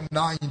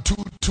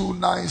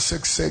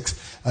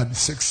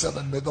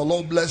 0592296667. May the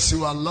Lord bless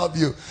you. I love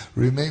you.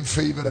 Remain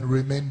favored and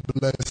remain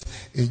blessed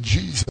in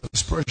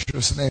Jesus'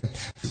 precious name.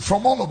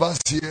 From all of us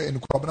here in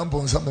Kwabena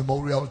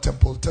Memorial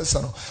Temple,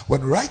 Tesano,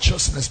 when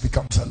righteousness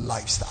becomes a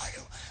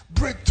lifestyle,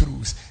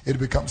 breakthroughs, it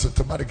becomes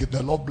automatic.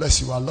 The Lord bless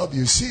you. I love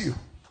you. See you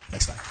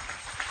next time.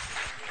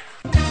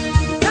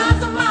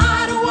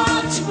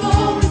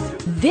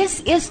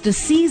 This is the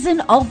season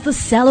of the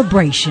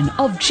celebration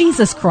of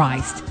Jesus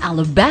Christ.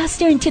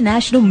 Alabaster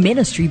International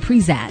Ministry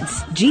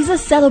presents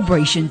Jesus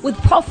Celebration with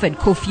Prophet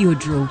Kofi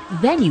Oduro.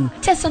 Venue,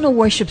 Tesano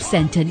Worship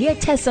Center near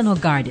Tesano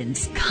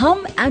Gardens.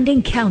 Come and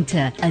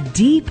encounter a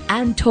deep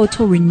and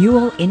total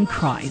renewal in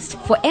Christ.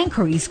 For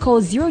enquiries,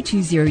 call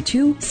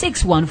 0202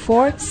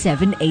 614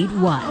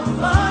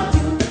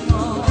 781.